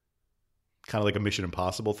 Kind of like a Mission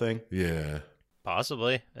Impossible thing. Yeah.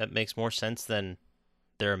 Possibly. That makes more sense than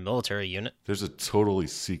they're a military unit. There's a totally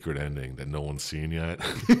secret ending that no one's seen yet.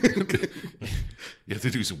 You have to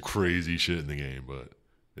do some crazy shit in the game, but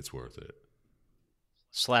it's worth it.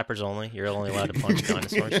 Slappers only. You're only allowed to punch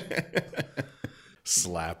dinosaurs.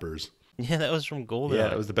 Slappers. Yeah, that was from Golden. Yeah,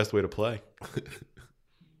 that was the best way to play.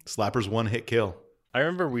 Slappers one hit kill. I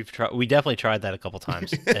remember we definitely tried that a couple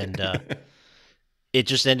times, and it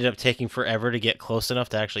just ended up taking forever to get close enough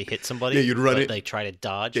to actually hit somebody. Yeah, you'd run but it- They try to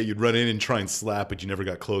dodge. Yeah, you'd run in and try and slap, but you never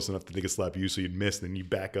got close enough that they could slap you, so you'd miss, then you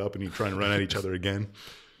back up and you try and run at each other again.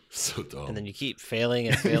 So dumb. And then you keep failing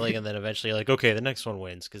and failing, and then eventually you're like, okay, the next one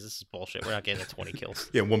wins because this is bullshit. We're not getting to 20 kills.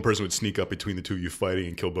 Yeah, one person would sneak up between the two of you fighting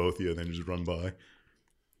and kill both of you, and then just run by.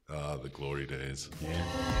 The glory days. Yeah.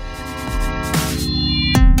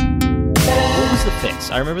 What was the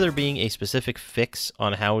fix? I remember there being a specific fix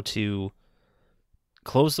on how to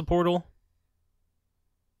close the portal.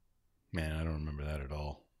 Man, I don't remember that at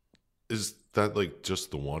all. Is that like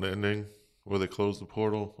just the one ending where they close the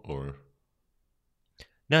portal, or?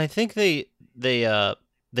 No, I think they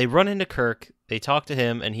run into Kirk. They talk to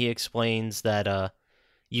him, and he explains that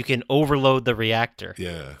you can overload the reactor.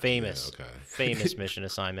 Yeah. Famous. Yeah, okay. Famous mission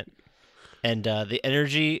assignment. And the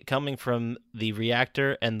energy coming from the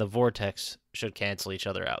reactor and the vortex should cancel each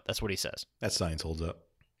other out. That's what he says. That science holds up.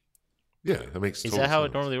 Yeah, that makes. Is total that how it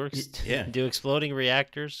sense. normally works? Yeah. Do exploding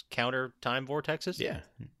reactors counter time vortexes? Yeah.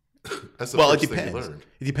 That's the Well, it first thing you depends. learned.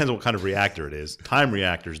 It depends on what kind of reactor it is. Time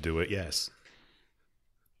reactors do it, yes.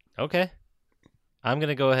 Okay. I'm going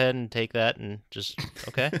to go ahead and take that and just,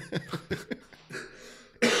 okay.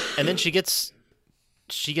 And then she gets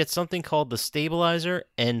something called the stabilizer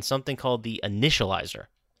and something called the initializer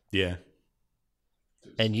Yeah.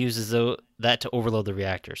 and uses that to overload the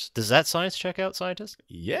reactors. Does that science check out, scientists?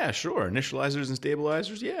 Yeah, sure. Initializers and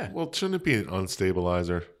stabilizers, yeah. Well, shouldn't it be an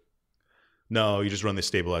unstabilizer? No, you just run the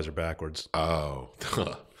stabilizer backwards. Oh,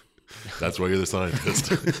 that's why you're the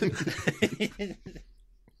scientist.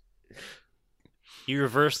 You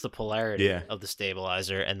reverse the polarity Yeah. of the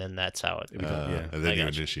stabilizer, and then that's how it. Yeah. And then I you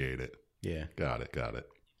gotcha. initiate it. Yeah. Got it.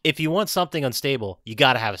 If you want something unstable, you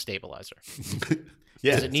got to have a stabilizer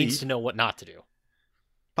Yeah. because it needs to know what not to do.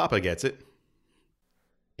 Papa gets it.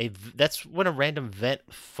 That's when a random vent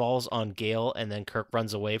falls on Gale, and then Kirk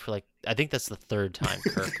runs away for I think that's the third time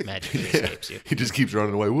Kirk magically escapes you. He just keeps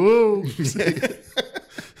running away. Whoa!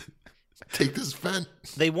 Take this vent.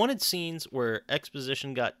 They wanted scenes where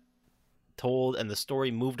exposition got told and the story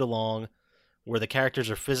moved along, where the characters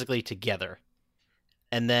are physically together,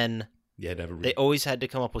 and then Yeah, never. they always had to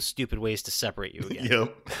come up with stupid ways to separate you again.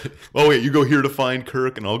 Yep. Oh wait, you go here to find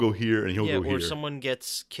Kirk, and I'll go here, and he'll Yeah, go or here. someone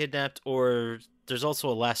gets kidnapped, or there's also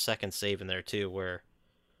a last second save in there too, where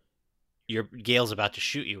your Gale's about to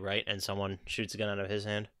shoot you, right, and someone shoots a gun out of his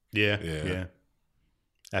hand. Yeah. Yeah.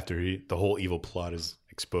 After the whole evil plot is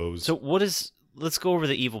exposed. So let's go over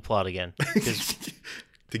the evil plot again. 'Cause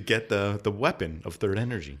to get the weapon of third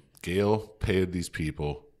energy. Gale paid these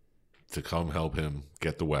people to come help him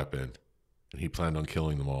get the weapon, and he planned on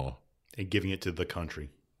killing them all And giving it to the country.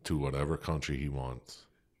 to whatever country he wants.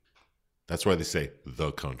 That's why they say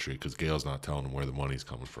the country, because Gale's not telling him where the money's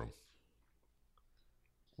coming from.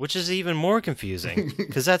 which is even more confusing,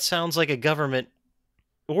 because that sounds like a government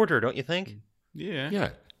order, don't you think? Yeah. Yeah.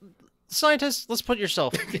 Scientists, let's put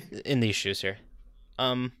yourself in these shoes here.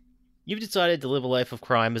 You've decided to live a life of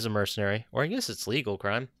crime as a mercenary, or I guess it's legal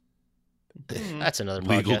crime. That's another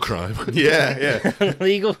Legal podcast. crime. Yeah.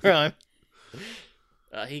 Legal crime.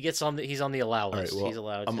 He's on the allow All right, list. well, He's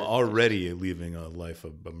allowed. I'm to, already leaving a life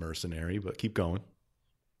of a mercenary, but keep going.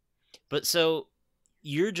 But so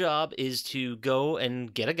your job is to go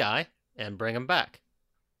and get a guy and bring him back.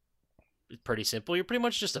 It's pretty simple. You're pretty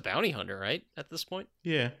much just a bounty hunter, right? At this point.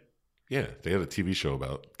 Yeah. Yeah, they had a TV show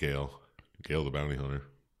about Gale the bounty hunter.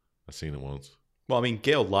 I've seen it once. Well, I mean,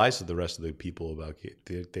 Gale lies to the rest of the people about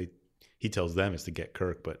he tells them it's to get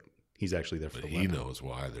Kirk, but he's actually there for But the he weapon. knows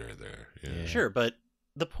why they're there. Yeah. Yeah. Sure, but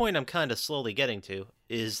the point I'm kind of slowly getting to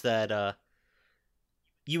is that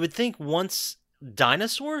you would think once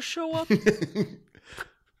dinosaurs show up,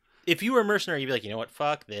 if you were a mercenary, you'd be like, you know what,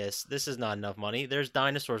 fuck this. This is not enough money. There's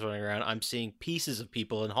dinosaurs running around. I'm seeing pieces of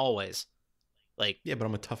people in hallways. Like, Yeah, but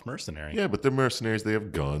I'm a tough mercenary. Yeah, but they're mercenaries. They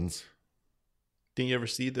have guns. Didn't you ever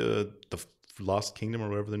see the Lost Kingdom or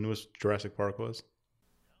whatever the newest Jurassic Park was?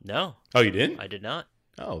 no, Oh, you didn't? I did not.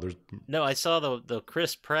 Oh, there's. No, I saw the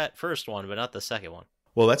Chris Pratt first one, but not the second one.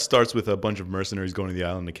 Well, that starts with a bunch of mercenaries going to the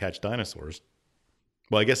island to catch dinosaurs.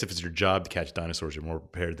 Well, I guess if it's your job to catch dinosaurs, you're more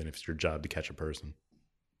prepared than if it's your job to catch a person.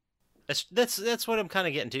 That's what I'm kind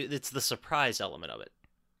of getting to. It's the surprise element of it.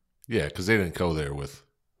 Yeah, because they didn't go there with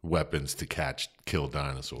weapons to kill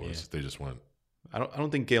dinosaurs. Yeah. They just went. I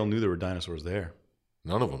don't think Gale knew there were dinosaurs there.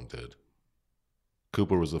 None of them did.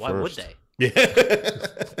 Cooper was the Why first. would they?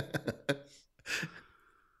 Yeah.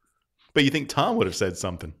 But you think Tom would have said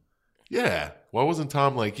something? Yeah. Why wasn't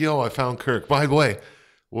Tom like, yo, I found Kirk. By the way,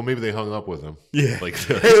 well, maybe they hung up with him. Yeah. Like,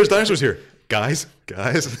 Hey, there's dinosaurs here, guys.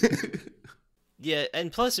 Yeah,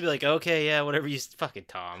 and plus to be like, okay, yeah, whatever you fucking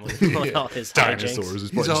Tom with all his hijinks. Dinosaurs.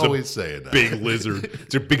 It's he's just always saying a that. big lizard.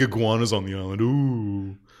 There's big iguanas on the island.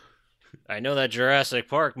 Ooh. I know that Jurassic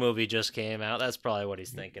Park movie just came out. That's probably what he's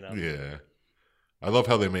thinking of. Yeah. I love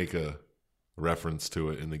how they make a reference to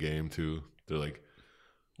it in the game too. They're like,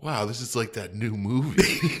 "Wow, this is like that new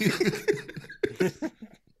movie."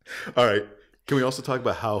 All right. Can we also talk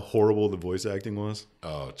about how horrible the voice acting was?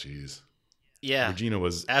 Oh, jeez. Yeah. Regina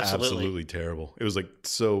was absolutely. absolutely terrible. It was like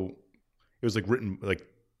so. It was like written like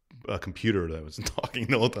a computer that was talking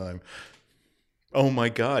the whole time. Oh my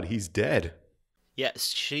God, he's dead. Yeah,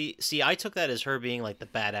 I took that as her being like the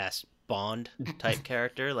badass Bond type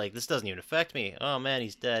character. Like, this doesn't even affect me. Oh man,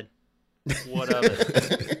 he's dead. What of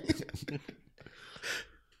it?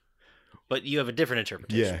 But you have a different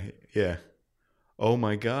interpretation. Yeah. Oh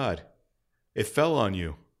my God, it fell on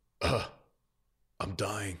you. I'm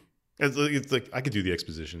dying. It's like I could do the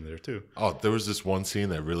exposition there too. Oh, there was this one scene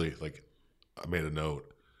that really, like, I made a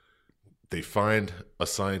note. They find a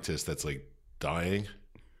scientist that's like dying,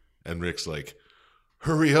 and Rick's like,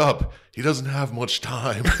 "Hurry up! He doesn't have much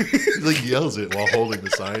time." He like yells it while holding the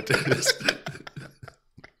scientist.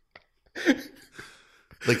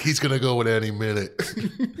 Like, he's gonna go in any minute.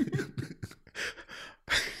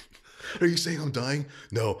 Are you saying I'm dying?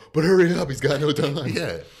 No, but hurry up! He's got no time.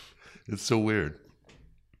 Yeah, it's so weird.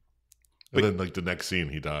 And then, like, the next scene,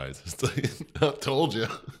 he dies. It's like, I told you.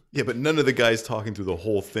 Yeah, but none of the guys talking through the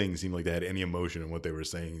whole thing seemed like they had any emotion in what they were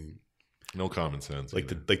saying. No common sense. Like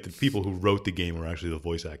either. the people who wrote the game were actually the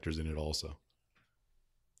voice actors in it. Also,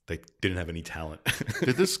 they didn't have any talent.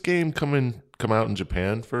 Did this game come out in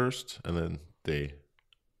Japan first, and then they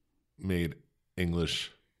made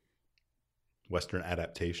English Western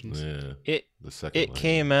adaptations? Yeah, the second. It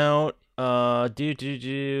came out July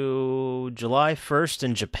 1st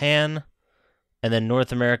in Japan, and then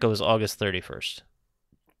North America was August 31st.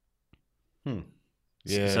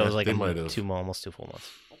 Yeah, so it was like almost 2 full months.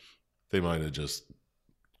 They might have just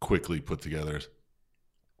quickly put together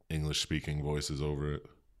English-speaking voices over it.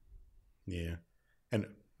 Yeah, and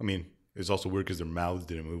I mean, it's also weird because their mouths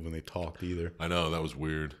didn't move when they talked either. I know, that was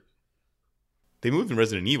weird. They moved in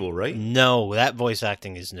Resident Evil, right? No, that voice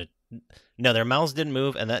acting is no. Their mouths didn't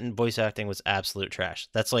move, and that voice acting was absolute trash.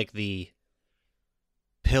 That's like the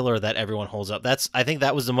pillar that everyone holds up. I think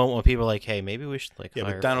that was the moment when people were like, "Hey, maybe we should like." Yeah,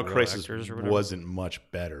 hire but Dino real Crisis actors or whatever." wasn't much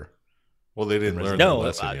better. Well, they didn't learn No, the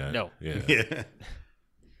lesson yet. no. Yeah. Yeah.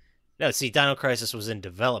 No, see, Dino Crisis was in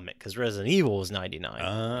development because Resident Evil was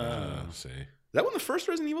 99. See. Is that when the first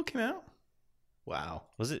Resident Evil came out? Wow.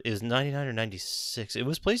 Was it? It was 99 or 96. It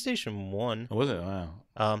was PlayStation 1. Oh, was it?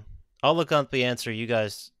 Wow. I'll look up the answer. You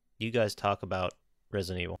guys talk about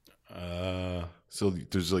Resident Evil. So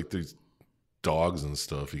there's like these dogs and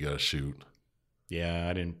stuff you gotta shoot, Yeah,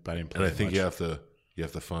 I didn't play. and I think much. you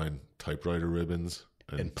have to find typewriter ribbons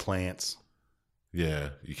And plants. Yeah,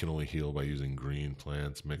 you can only heal by using green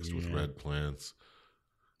plants mixed with red plants.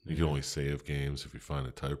 You can only save games if you find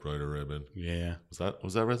a typewriter ribbon. Yeah.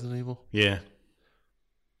 Was that Resident Evil? Yeah.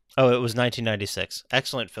 Oh, it was 1996.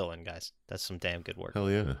 Excellent fill-in, guys. That's some damn good work.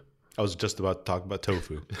 Hell yeah. I was just about to talk about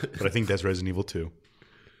Tofu, but I think that's Resident Evil 2.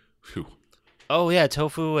 Phew. Oh yeah,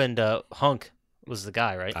 Tofu and Hunk was the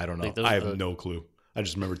guy, right? I don't know. Like, those I were have no clue. I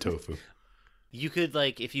just remember Tofu. You could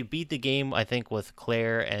like if you beat the game, I think with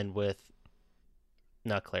Claire and with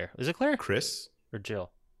not Claire. Is it Claire Chris? or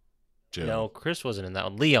Jill? Jill. No, Chris wasn't in that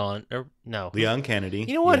one. Leon or no. Leon Kennedy.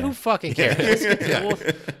 You know what? Yeah. Who fucking cares? Yeah. Well,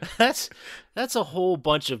 that's a whole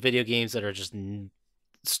bunch of video games that are just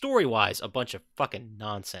story-wise a bunch of fucking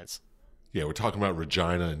nonsense. Yeah, we're talking about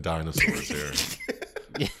Regina and dinosaurs here.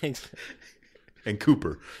 And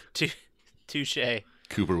Cooper. Touche.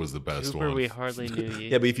 Cooper was the best Cooper, one. we hardly knew you.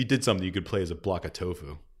 Yeah, but if you did something, you could play as a block of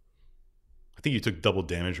tofu. I think you took double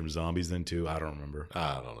damage from zombies then too. I don't remember.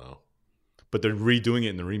 I don't know. But they're redoing it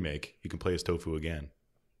in the remake. You can play as tofu again.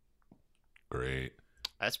 Great.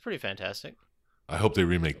 That's pretty fantastic. I hope they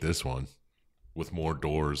remake this one with more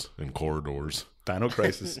doors and corridors. Dino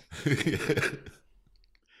Crisis.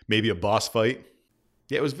 Maybe a boss fight.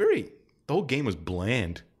 Yeah, it was the whole game was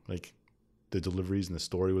bland. Like the deliveries and the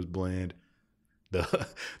story was bland.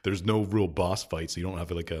 There's no real boss fight, so you don't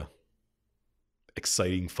have like a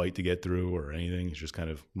exciting fight to get through or anything. It's just kind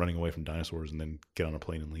of running away from dinosaurs and then get on a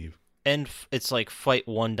plane and leave. And it's like fight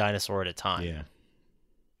one dinosaur at a time. Yeah.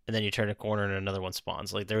 And then you turn a corner and another one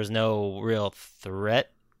spawns. Like there's no real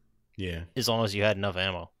threat Yeah. as long as you had enough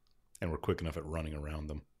ammo. And we're quick enough at running around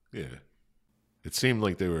them. Yeah. It seemed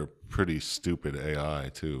like they were pretty stupid AI,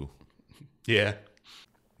 too. Yeah.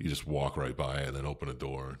 You just walk right by it and then open a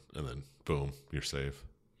door, and then, boom, you're safe.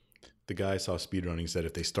 The guy I saw speedrunning said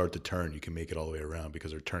if they start to turn, you can make it all the way around because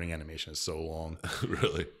their turning animation is so long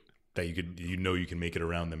Really? that you can make it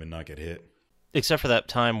around them and not get hit. Except for that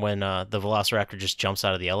time when the Velociraptor just jumps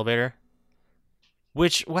out of the elevator.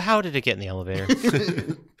 How did it get in the elevator?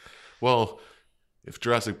 Well, If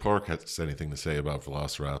Jurassic Park has anything to say about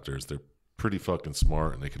velociraptors, they're pretty fucking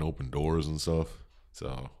smart and they can open doors and stuff.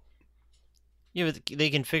 So Yeah, but they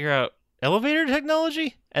can figure out elevator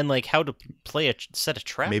technology and like how to play a set of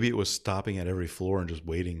traps. Maybe it was stopping at every floor and just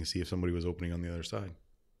waiting to see if somebody was opening on the other side.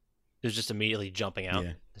 It was just immediately jumping out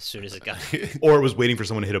Yeah. as soon as it got. Or it was waiting for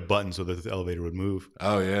someone to hit a button so that the elevator would move.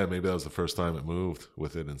 oh yeah, maybe that was the first time it moved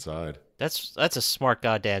with it inside. That's a smart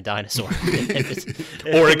goddamn dinosaur.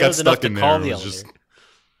 Or it got knows enough stuck to in there call and the was just... elevator.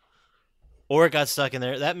 Or it got stuck in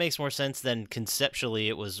there. That makes more sense than conceptually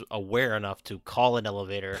it was aware enough to call an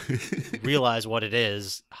elevator, realize what it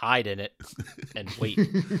is, hide in it, and wait.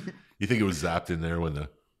 You think it was zapped in there when the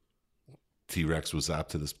T-Rex was zapped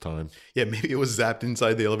to this time? Yeah, maybe it was zapped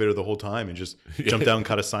inside the elevator the whole time and just jumped out and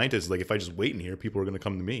caught a scientist. Like, if I just wait in here, people are going to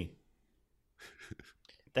come to me.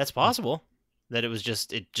 That's possible. That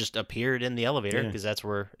it just appeared in the elevator Yeah. because that's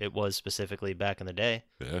where it was specifically back in the day.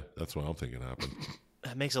 Yeah, that's what I'm thinking happened.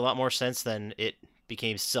 That makes a lot more sense than it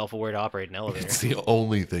became self-aware to operate an elevator. It's the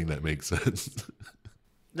only thing that makes sense.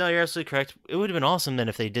 No, you're absolutely correct. It would have been awesome then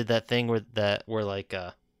if they did that thing where like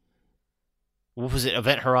what was it,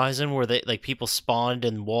 Event Horizon, where they like people spawned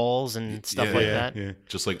in walls and stuff Yeah, like yeah, that. yeah.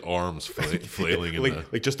 Just like arms flailing in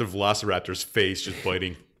Like just a velociraptor's face just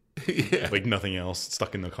biting. Yeah. Like nothing else,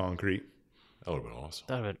 stuck in the concrete. That would have been awesome.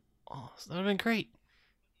 That would have been great.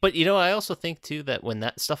 But you know, I also think too that when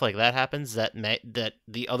that stuff like that happens, that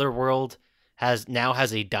the other world has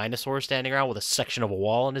a dinosaur standing around with a section of a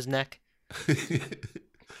wall in his neck.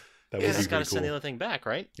 That Yeah, would that's be got to pretty send the cool. other thing back,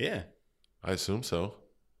 right? Yeah. I assume so.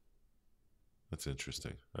 That's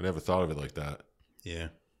interesting. I never thought of it like that. Yeah.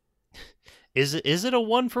 Is it a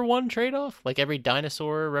 1-for-1 trade-off? Like every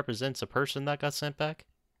dinosaur represents a person that got sent back?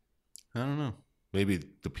 I don't know. Maybe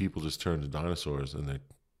the people just turned to dinosaurs and they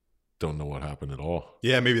don't know what happened at all.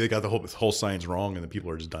 Yeah, maybe they got the whole science wrong and the people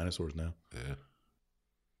are just dinosaurs now. Yeah.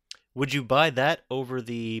 Would you buy that over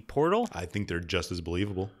the portal? I think they're just as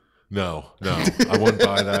believable. No, I wouldn't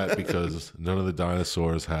buy that because none of the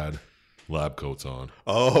dinosaurs had lab coats on.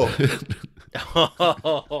 Oh,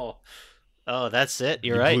 Oh, that's it.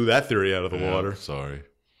 You're you right. blew that theory out of the Yeah, water. Sorry.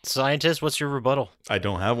 Scientist, what's your rebuttal? I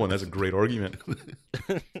don't have one. That's a great argument.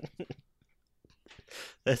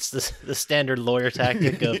 That's the standard lawyer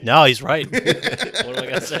tactic of, no, he's right. What do I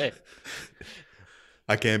got to say?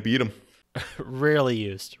 I can't beat him. Rarely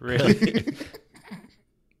used. Really.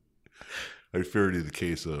 I refer to the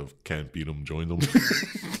case of can't beat them, join them.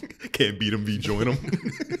 Can't beat him, join him.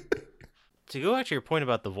 To go back to your point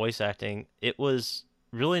about the voice acting, it was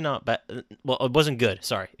really not bad. Well, it wasn't good.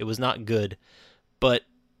 Sorry. It was not good. But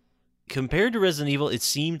compared to Resident Evil, it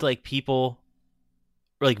seemed like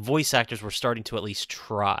like voice actors were starting to at least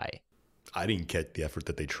try. I didn't get the effort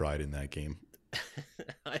that they tried in that game.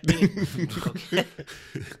 I mean, okay.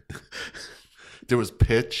 There was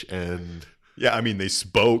pitch and Yeah, I mean, they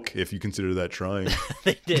spoke, if you consider that trying.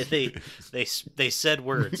 They did. They said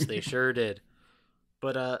words. They sure did.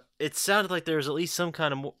 But it sounded like there was at least some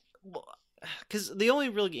kind of because the only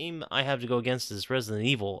real game I have to go against is Resident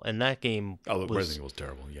Evil, and that game. Oh, look, was, Resident Evil's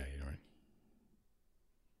terrible. Yeah, you're right.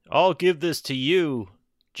 I'll give this to you,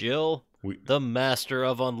 Jill, We- the master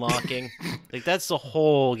of unlocking. Like that's the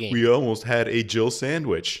whole game. We almost had a Jill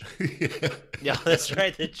sandwich. Yeah, that's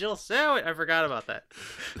right. The Jill sandwich. I forgot about that.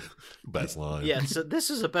 best line. Yeah, so this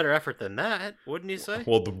is a better effort than that, wouldn't you say?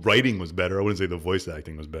 Well, the writing was better. I wouldn't say the voice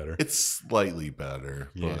acting was better. It's slightly better,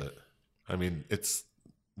 Yeah. but I mean, it's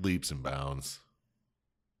leaps and bounds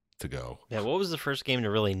to go. Yeah. What was the first game to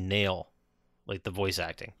really nail, like the voice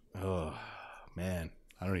acting? Oh, man.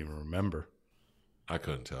 I don't even remember. I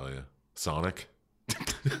couldn't tell you. Sonic?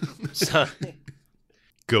 So,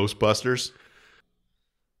 Ghostbusters?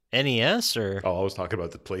 NES or Oh, I was talking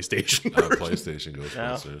about the PlayStation. PlayStation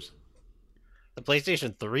Ghostbusters. the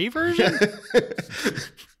PlayStation 3 version?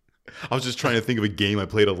 I was just trying to think of a game I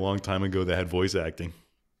played a long time ago that had voice acting.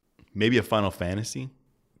 Maybe a Final Fantasy?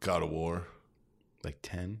 God of War. Like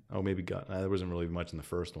 10? Oh, maybe God. There wasn't really much in the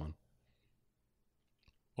first one.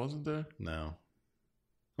 Wasn't there? No.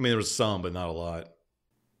 I mean, there was some, but not a lot.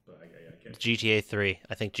 GTA 3.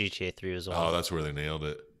 I think GTA 3 was the one. Oh, that's where they nailed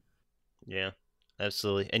it. Yeah,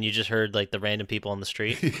 absolutely. And you just heard like the random people on the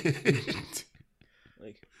street,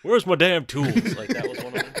 like, "Where's my damn tools?" Like that was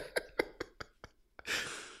one of them.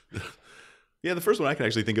 Yeah, the first one I can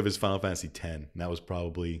actually think of is Final Fantasy X. And that was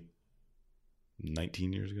probably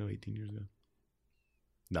 19 years ago, 18 years ago.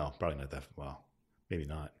 No, probably not that. Well, maybe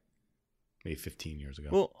not. Maybe 15 years ago.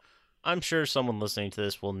 Well, I'm sure someone listening to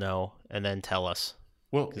this will know and then tell us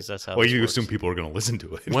Well, because that's how. well, this you works. assume people are going to listen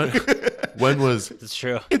to it. when was It's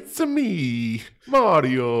true. It's a me,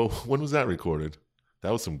 Mario? When was that recorded?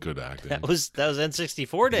 That was some good acting. That was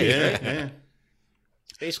N64 days, Yeah, right? yeah.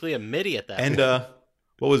 It's basically a MIDI at that And point.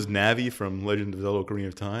 what was Navi from Legend of Zelda: Ocarina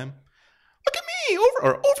of Time? Look at me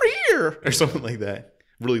over here, or something like that.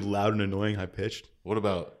 Really loud and annoying, high pitched. What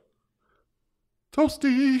about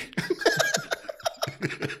Toasty?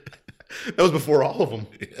 That was before all of them.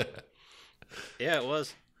 Yeah. Yeah, it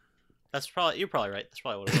was. You're probably right. That's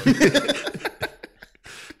probably what it was.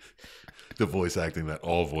 The voice acting that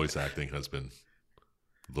all voice acting has been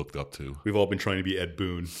looked up to. We've all been trying to be Ed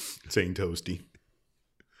Boon, saying Toasty.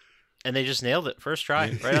 And they just nailed it first try,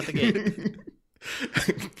 right out the gate.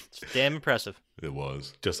 It's damn impressive. It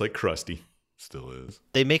was. Just like Krusty. Still is.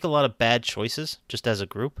 They make a lot of bad choices just as a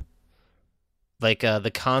group. Like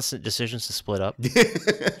the constant decisions to split up.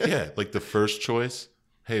 Yeah, like the first choice.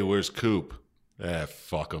 Hey, where's Coop?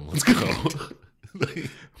 Fuck him. Let's go.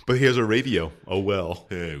 But here's a radio. Oh well.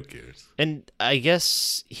 Hey, who cares? And I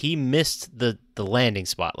guess he missed the landing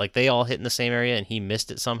spot. Like they all hit in the same area and he missed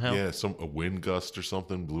it somehow. Yeah, a wind gust or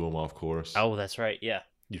something blew him off course. Oh, that's right. Yeah.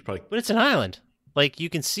 You probably But it's an island. Like you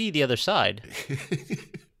can see the other side. Do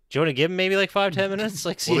you want to give him maybe like 5-10 minutes?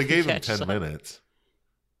 Like, see Well, if they he gave him catches 10 up? minutes.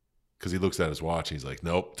 Because he looks at his watch. He's like,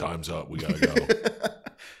 nope, time's up. We got to go.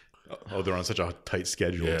 Oh, they're on such a tight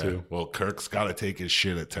schedule Yeah. too. Well, Kirk's got to take his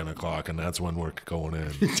shit at 10 o'clock, and that's when we're going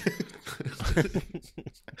in.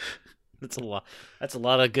 That's a lot. That's a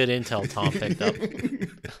lot of good intel Tom picked up.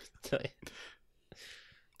 Tell you.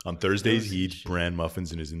 On Thursdays, he eats bran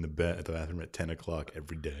muffins and is in the bed at the bathroom at 10 o'clock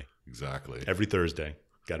every day. Exactly. Every Thursday.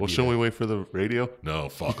 Gotta Well, be shouldn't there. we wait for the radio? No,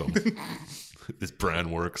 fuck them. This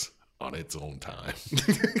brand works on its own time.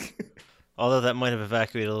 Although that might have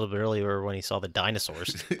evacuated a little bit earlier when he saw the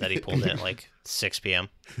dinosaurs that he pulled in at like 6 p.m.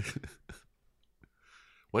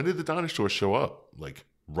 When did the dinosaurs show up? Like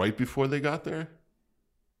right before they got there?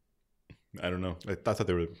 I don't know. I thought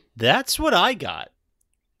they were. That's what I got.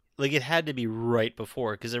 Like it had to be right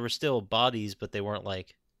before because there were still bodies, but they weren't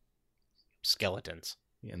like skeletons.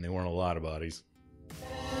 Yeah, and they weren't a lot of bodies.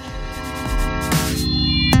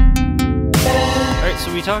 All right,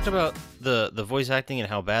 so we talked about the voice acting and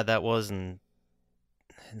how bad that was and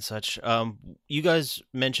such. You guys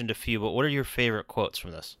mentioned a few, but what are your favorite quotes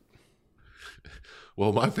from this?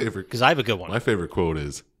 Well, my favorite Because I have a good one. My favorite quote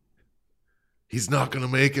is, "He's not going to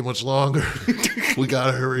make it much longer. We got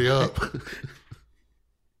to hurry up."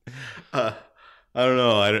 I don't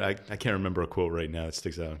know. I can't remember a quote right now that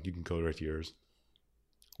sticks out. You can go right to yours.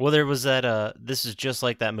 Well, there was that. This is just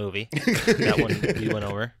like that movie. That one we went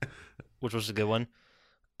over, which was a good one.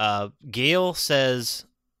 Gale says,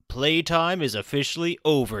 "Playtime is officially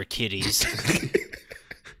over, kiddies."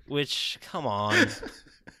 Which, come on.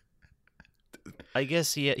 I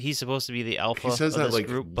guess he's supposed to be the alpha. He says of that this like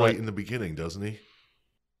group, right but in the beginning, doesn't he?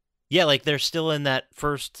 yeah, like they're still in that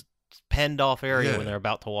first penned off area Yeah. when they're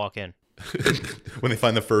about to walk in. When they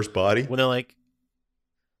find the first body. When they're like,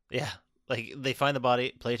 yeah, like they find the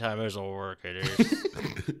body. Playtime is over, kiddies.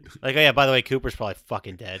 Like, oh yeah, by the way, Cooper's probably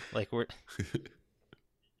fucking dead. Like we're,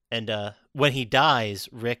 and when he dies,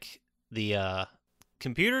 Rick, the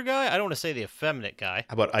computer guy, I don't want to say the effeminate guy,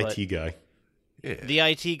 How about but IT guy? Yeah. the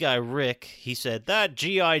IT guy, Rick, he said that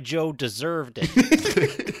GI Joe deserved it.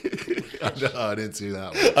 No, I didn't see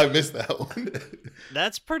that one. I missed that one.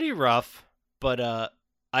 That's pretty rough, but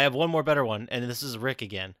I have one more better one, and this is Rick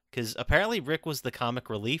again, because apparently Rick was the comic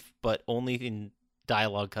relief, but only in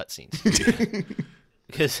dialogue cutscenes.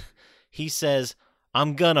 Because he says,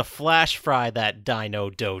 "I'm gonna flash fry that Dino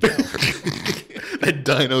Dodo." That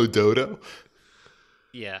Dino Dodo.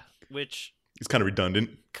 Yeah, which He's kind of redundant.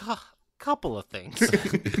 couple of things.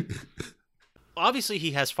 Obviously,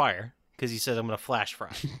 he has fire because he says, "I'm gonna flash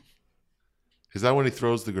fry." Is that when he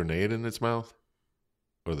throws the grenade in its mouth?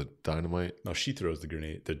 Or the dynamite? No, she throws the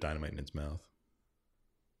dynamite in its mouth.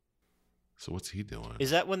 So what's he doing?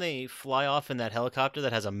 Is that when they fly off in that helicopter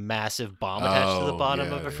that has a massive bomb attached to the bottom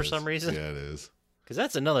yeah, of it for some reason? Yeah, it is. Because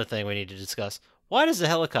that's another thing we need to discuss. Why does the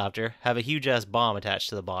helicopter have a huge ass bomb attached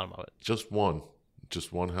to the bottom of it? Just one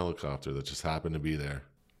helicopter that just happened to be there.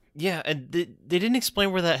 Yeah, and they didn't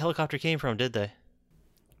explain where that helicopter came from, did they?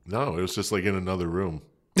 No, it was just like in another room.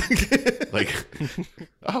 Like,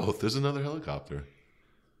 oh, there's another helicopter.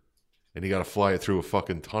 And you got to fly it through a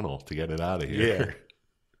fucking tunnel to get it out of here.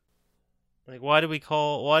 Like, why do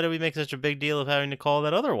we make such a big deal of having to call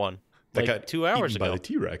that other one? That Like got 2 hours eaten by ago. the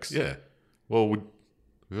T-Rex. Yeah. Well,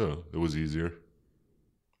 it was easier.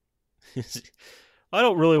 I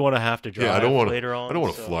don't really want to have to drive Yeah, I don't want later on. I don't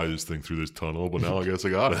want to so- fly this thing through this tunnel, but now I guess I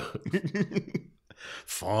gotta.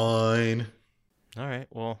 Fine. All right,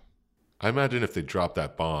 well, I imagine if they dropped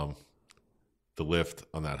that bomb, the lift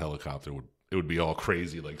on that helicopter would be all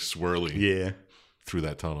crazy, like swirling. Yeah. through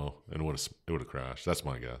that tunnel and it would have crashed. That's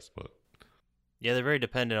my guess, but Yeah, they're very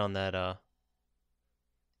dependent on that.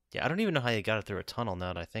 Yeah, I don't even know how you got it through a tunnel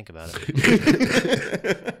now that I think about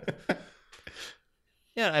it.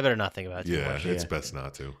 Yeah, I better not think about it too yeah, much. it's Yeah. best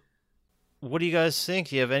not to. What do you guys think?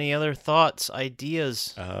 Do you have any other thoughts,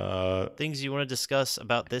 ideas, Uh, things you want to discuss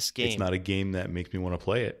about this game? it's not a game that makes me want to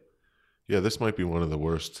play it. Yeah, this might be one of the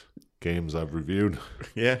worst games I've reviewed.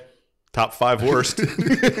 Yeah. Top 5 worst.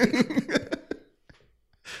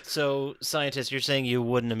 So, scientists, you're saying you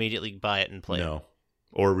wouldn't immediately buy it and play it? No.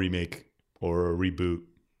 Or a remake or a reboot.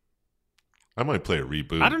 I might play a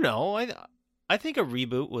reboot. I don't know. I think a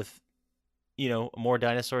reboot with, more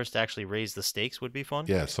dinosaurs to actually raise the stakes would be fun.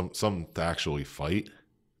 Yeah, some to actually fight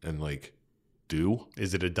and like do.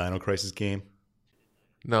 Is it a Dino Crisis game?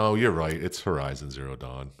 No, you're right. It's Horizon Zero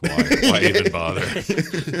Dawn. Why even bother?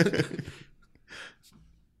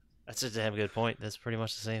 That's a damn good point. That's pretty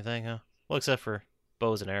much the same thing, huh? Well, except for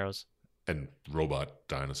bows and arrows. And robot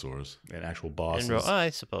dinosaurs. And actual bosses.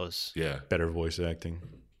 I suppose. Yeah. Better voice acting.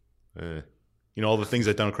 Eh, All the things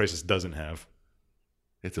that Dino Crisis doesn't have.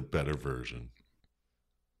 it's a better version.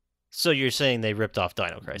 So you're saying they ripped off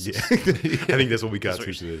Dino Crisis? Yeah. I think that's what we got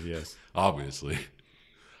That's to what today, yes. Obviously.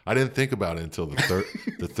 I didn't think about it until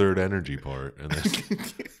the third energy part. And then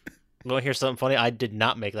You want to hear something funny? I did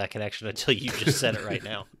not make that connection until you just said it right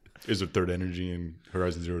now. Is there third energy in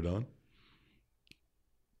Horizon Zero Dawn?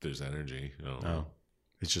 there's energy. I don't know. No.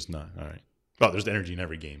 It's just not. All right. Well, there's energy in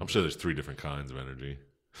every game. I'm sure there's 3 different kinds of energy.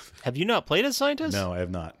 Have you not played as Scientist? No, I have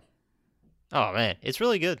not. Oh, man. It's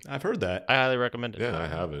really good. I've heard that. I highly recommend it. Yeah, I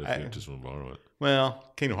have it if I- you just want to borrow it.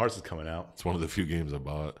 Well, Kingdom Hearts is coming out. It's one of the few games I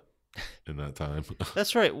bought in that time.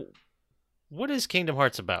 That's right. What is Kingdom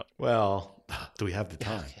Hearts about? Well, do we have the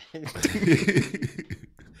time?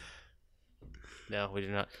 No, we do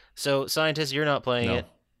not. So, Scientist, you're not playing No. it.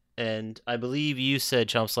 And I believe you said,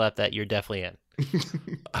 Chump Slap, that you're definitely in.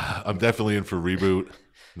 I'm definitely in for reboot,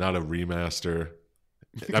 not a remaster.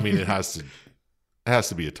 I mean, it has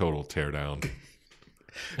to be a total teardown.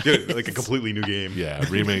 Dude, like a completely new game. Yeah,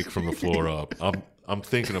 remake from the floor up. I'm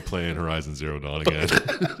thinking of playing Horizon Zero Dawn again.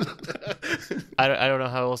 I don't know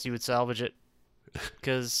how else you would salvage it.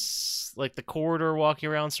 Because, like, the corridor walking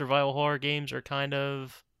around survival horror games are kind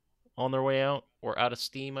of on their way out. Or out of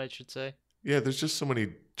steam, I should say. Yeah, there's just so many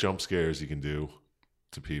jump scares you can do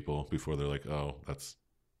to people before they're like, oh, that's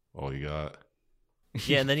all you got.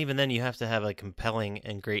 Yeah, and then even then you have to have a compelling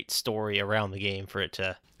and great story around the game for it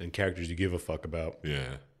to... And characters you give a fuck about.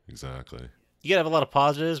 Yeah, exactly. You gotta have a lot of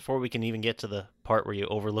positives before we can even get to the part where you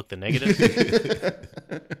overlook the negatives.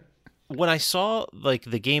 When I saw like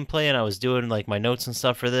the gameplay and I was doing like my notes and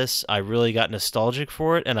stuff for this, I really got nostalgic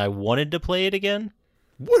for it and I wanted to play it again.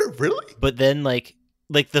 What? Really? But then like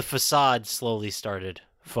the facade slowly started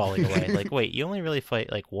falling away. Like, wait, you only really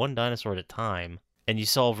fight like one dinosaur at a time, and you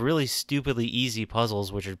solve really stupidly easy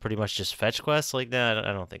puzzles, which are pretty much just fetch quests. Like, nah,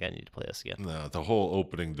 I don't think I need to play this again. No, the whole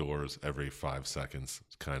opening doors every 5 seconds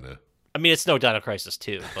kind of. I mean, it's no Dino Crisis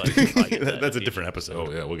 2, but we can probably get that in That's the a different Oh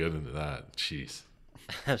episode. yeah, we'll get into that. Jeez.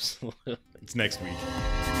 future. Absolutely. It's next week.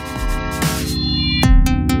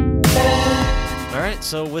 All right,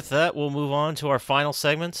 so with that, we'll move on to our final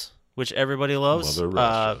segments, which everybody loves. Mother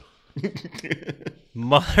Russia.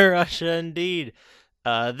 Mother Russia, indeed.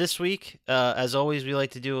 This week, as always, we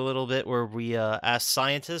like to do a little bit where we ask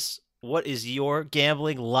scientists, what is your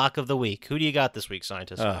gambling lock of the week? Who do you got this week,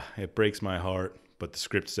 scientist? It breaks my heart, but the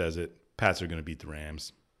script says it. Pats are going to beat the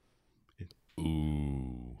Rams.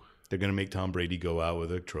 Ooh. They're going to make Tom Brady go out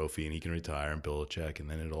with a trophy and he can retire and bill a check, and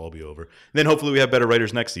then it'll all be over. And then hopefully we have better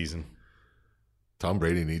writers next season. Tom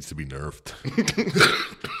Brady needs to be nerfed.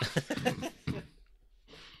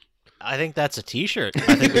 I think that's a T-shirt.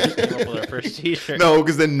 I think we just came up with our first T-shirt. No,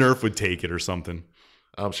 because then Nerf would take it or something.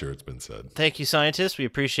 I'm sure it's been said. Thank you, scientists. We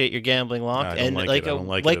appreciate your gambling lock. I don't And like it. I don't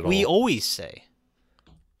like it like at we all. always say.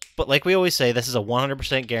 But like we always say, this is a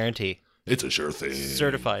 100% guarantee. It's a sure thing.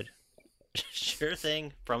 Certified. Sure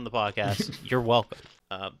thing from the podcast. You're welcome.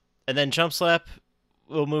 And then Chump Slap,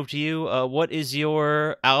 we'll move to you. What is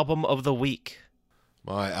your album of the week?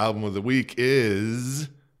 My album of the week is,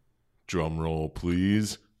 drum roll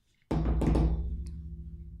please,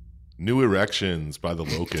 New Erections by The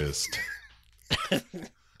Locust.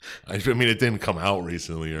 I mean, it didn't come out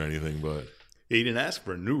recently or anything, but He didn't ask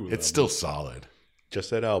for a new it's still solid. just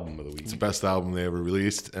that album of the week. It's the best album they ever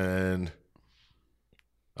released, and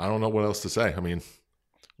I don't know what else to say. I mean,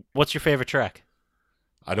 What's your favorite track?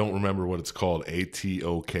 I don't remember what it's called.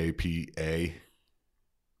 ATOKPA,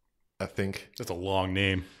 I think. That's a long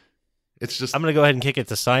name. It's just, I'm going to go ahead and kick it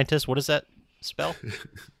to scientist. What does that spell?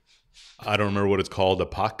 I don't remember what it's called.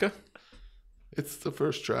 Apaka? It's the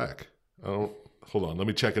first track. Hold on. Let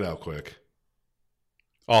me check it out quick.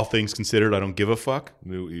 All things considered, I don't give a fuck.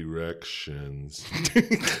 New Erections.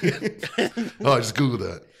 Oh, I just Googled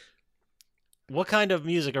that. What kind of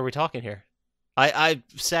music are we talking here? I'm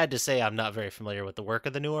sad to say I'm not very familiar with the work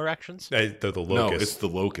of the New Erections. The Locust. No, it's the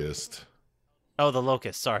Locust. Oh, the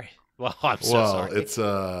Locust. Sorry. Well, I'm so Well, sorry. it's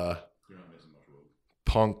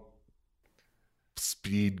punk,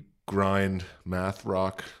 speed, grind, math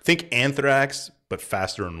rock. Think Anthrax, but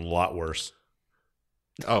faster and a lot worse.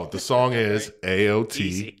 Oh, the song is Easy.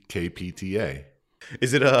 AOT KPTA.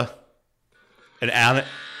 Is it an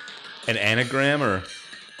anagram or?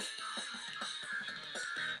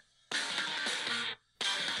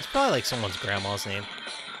 It's probably like someone's grandma's name.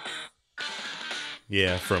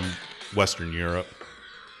 Yeah, from Western Europe.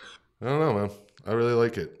 I don't know, man. I really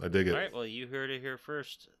like it. I dig it. All right. Well, you heard it here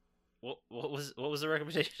first. What was the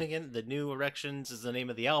recommendation again? The New Erections is the name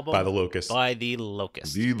of the album. By the Locust. By the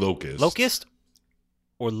Locust. The Locust. Locust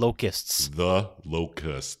or locusts? The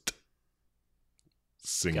Locust.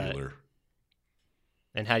 Singular.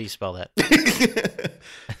 And how do you spell that?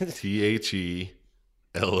 THELOCUST.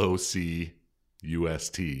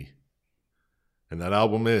 And that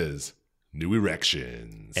album is New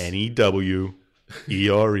Erections.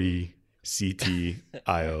 NEWERECTIONS.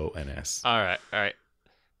 All right.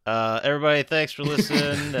 Everybody, thanks for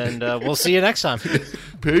listening, and we'll see you next time.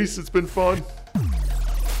 Peace. It's been fun.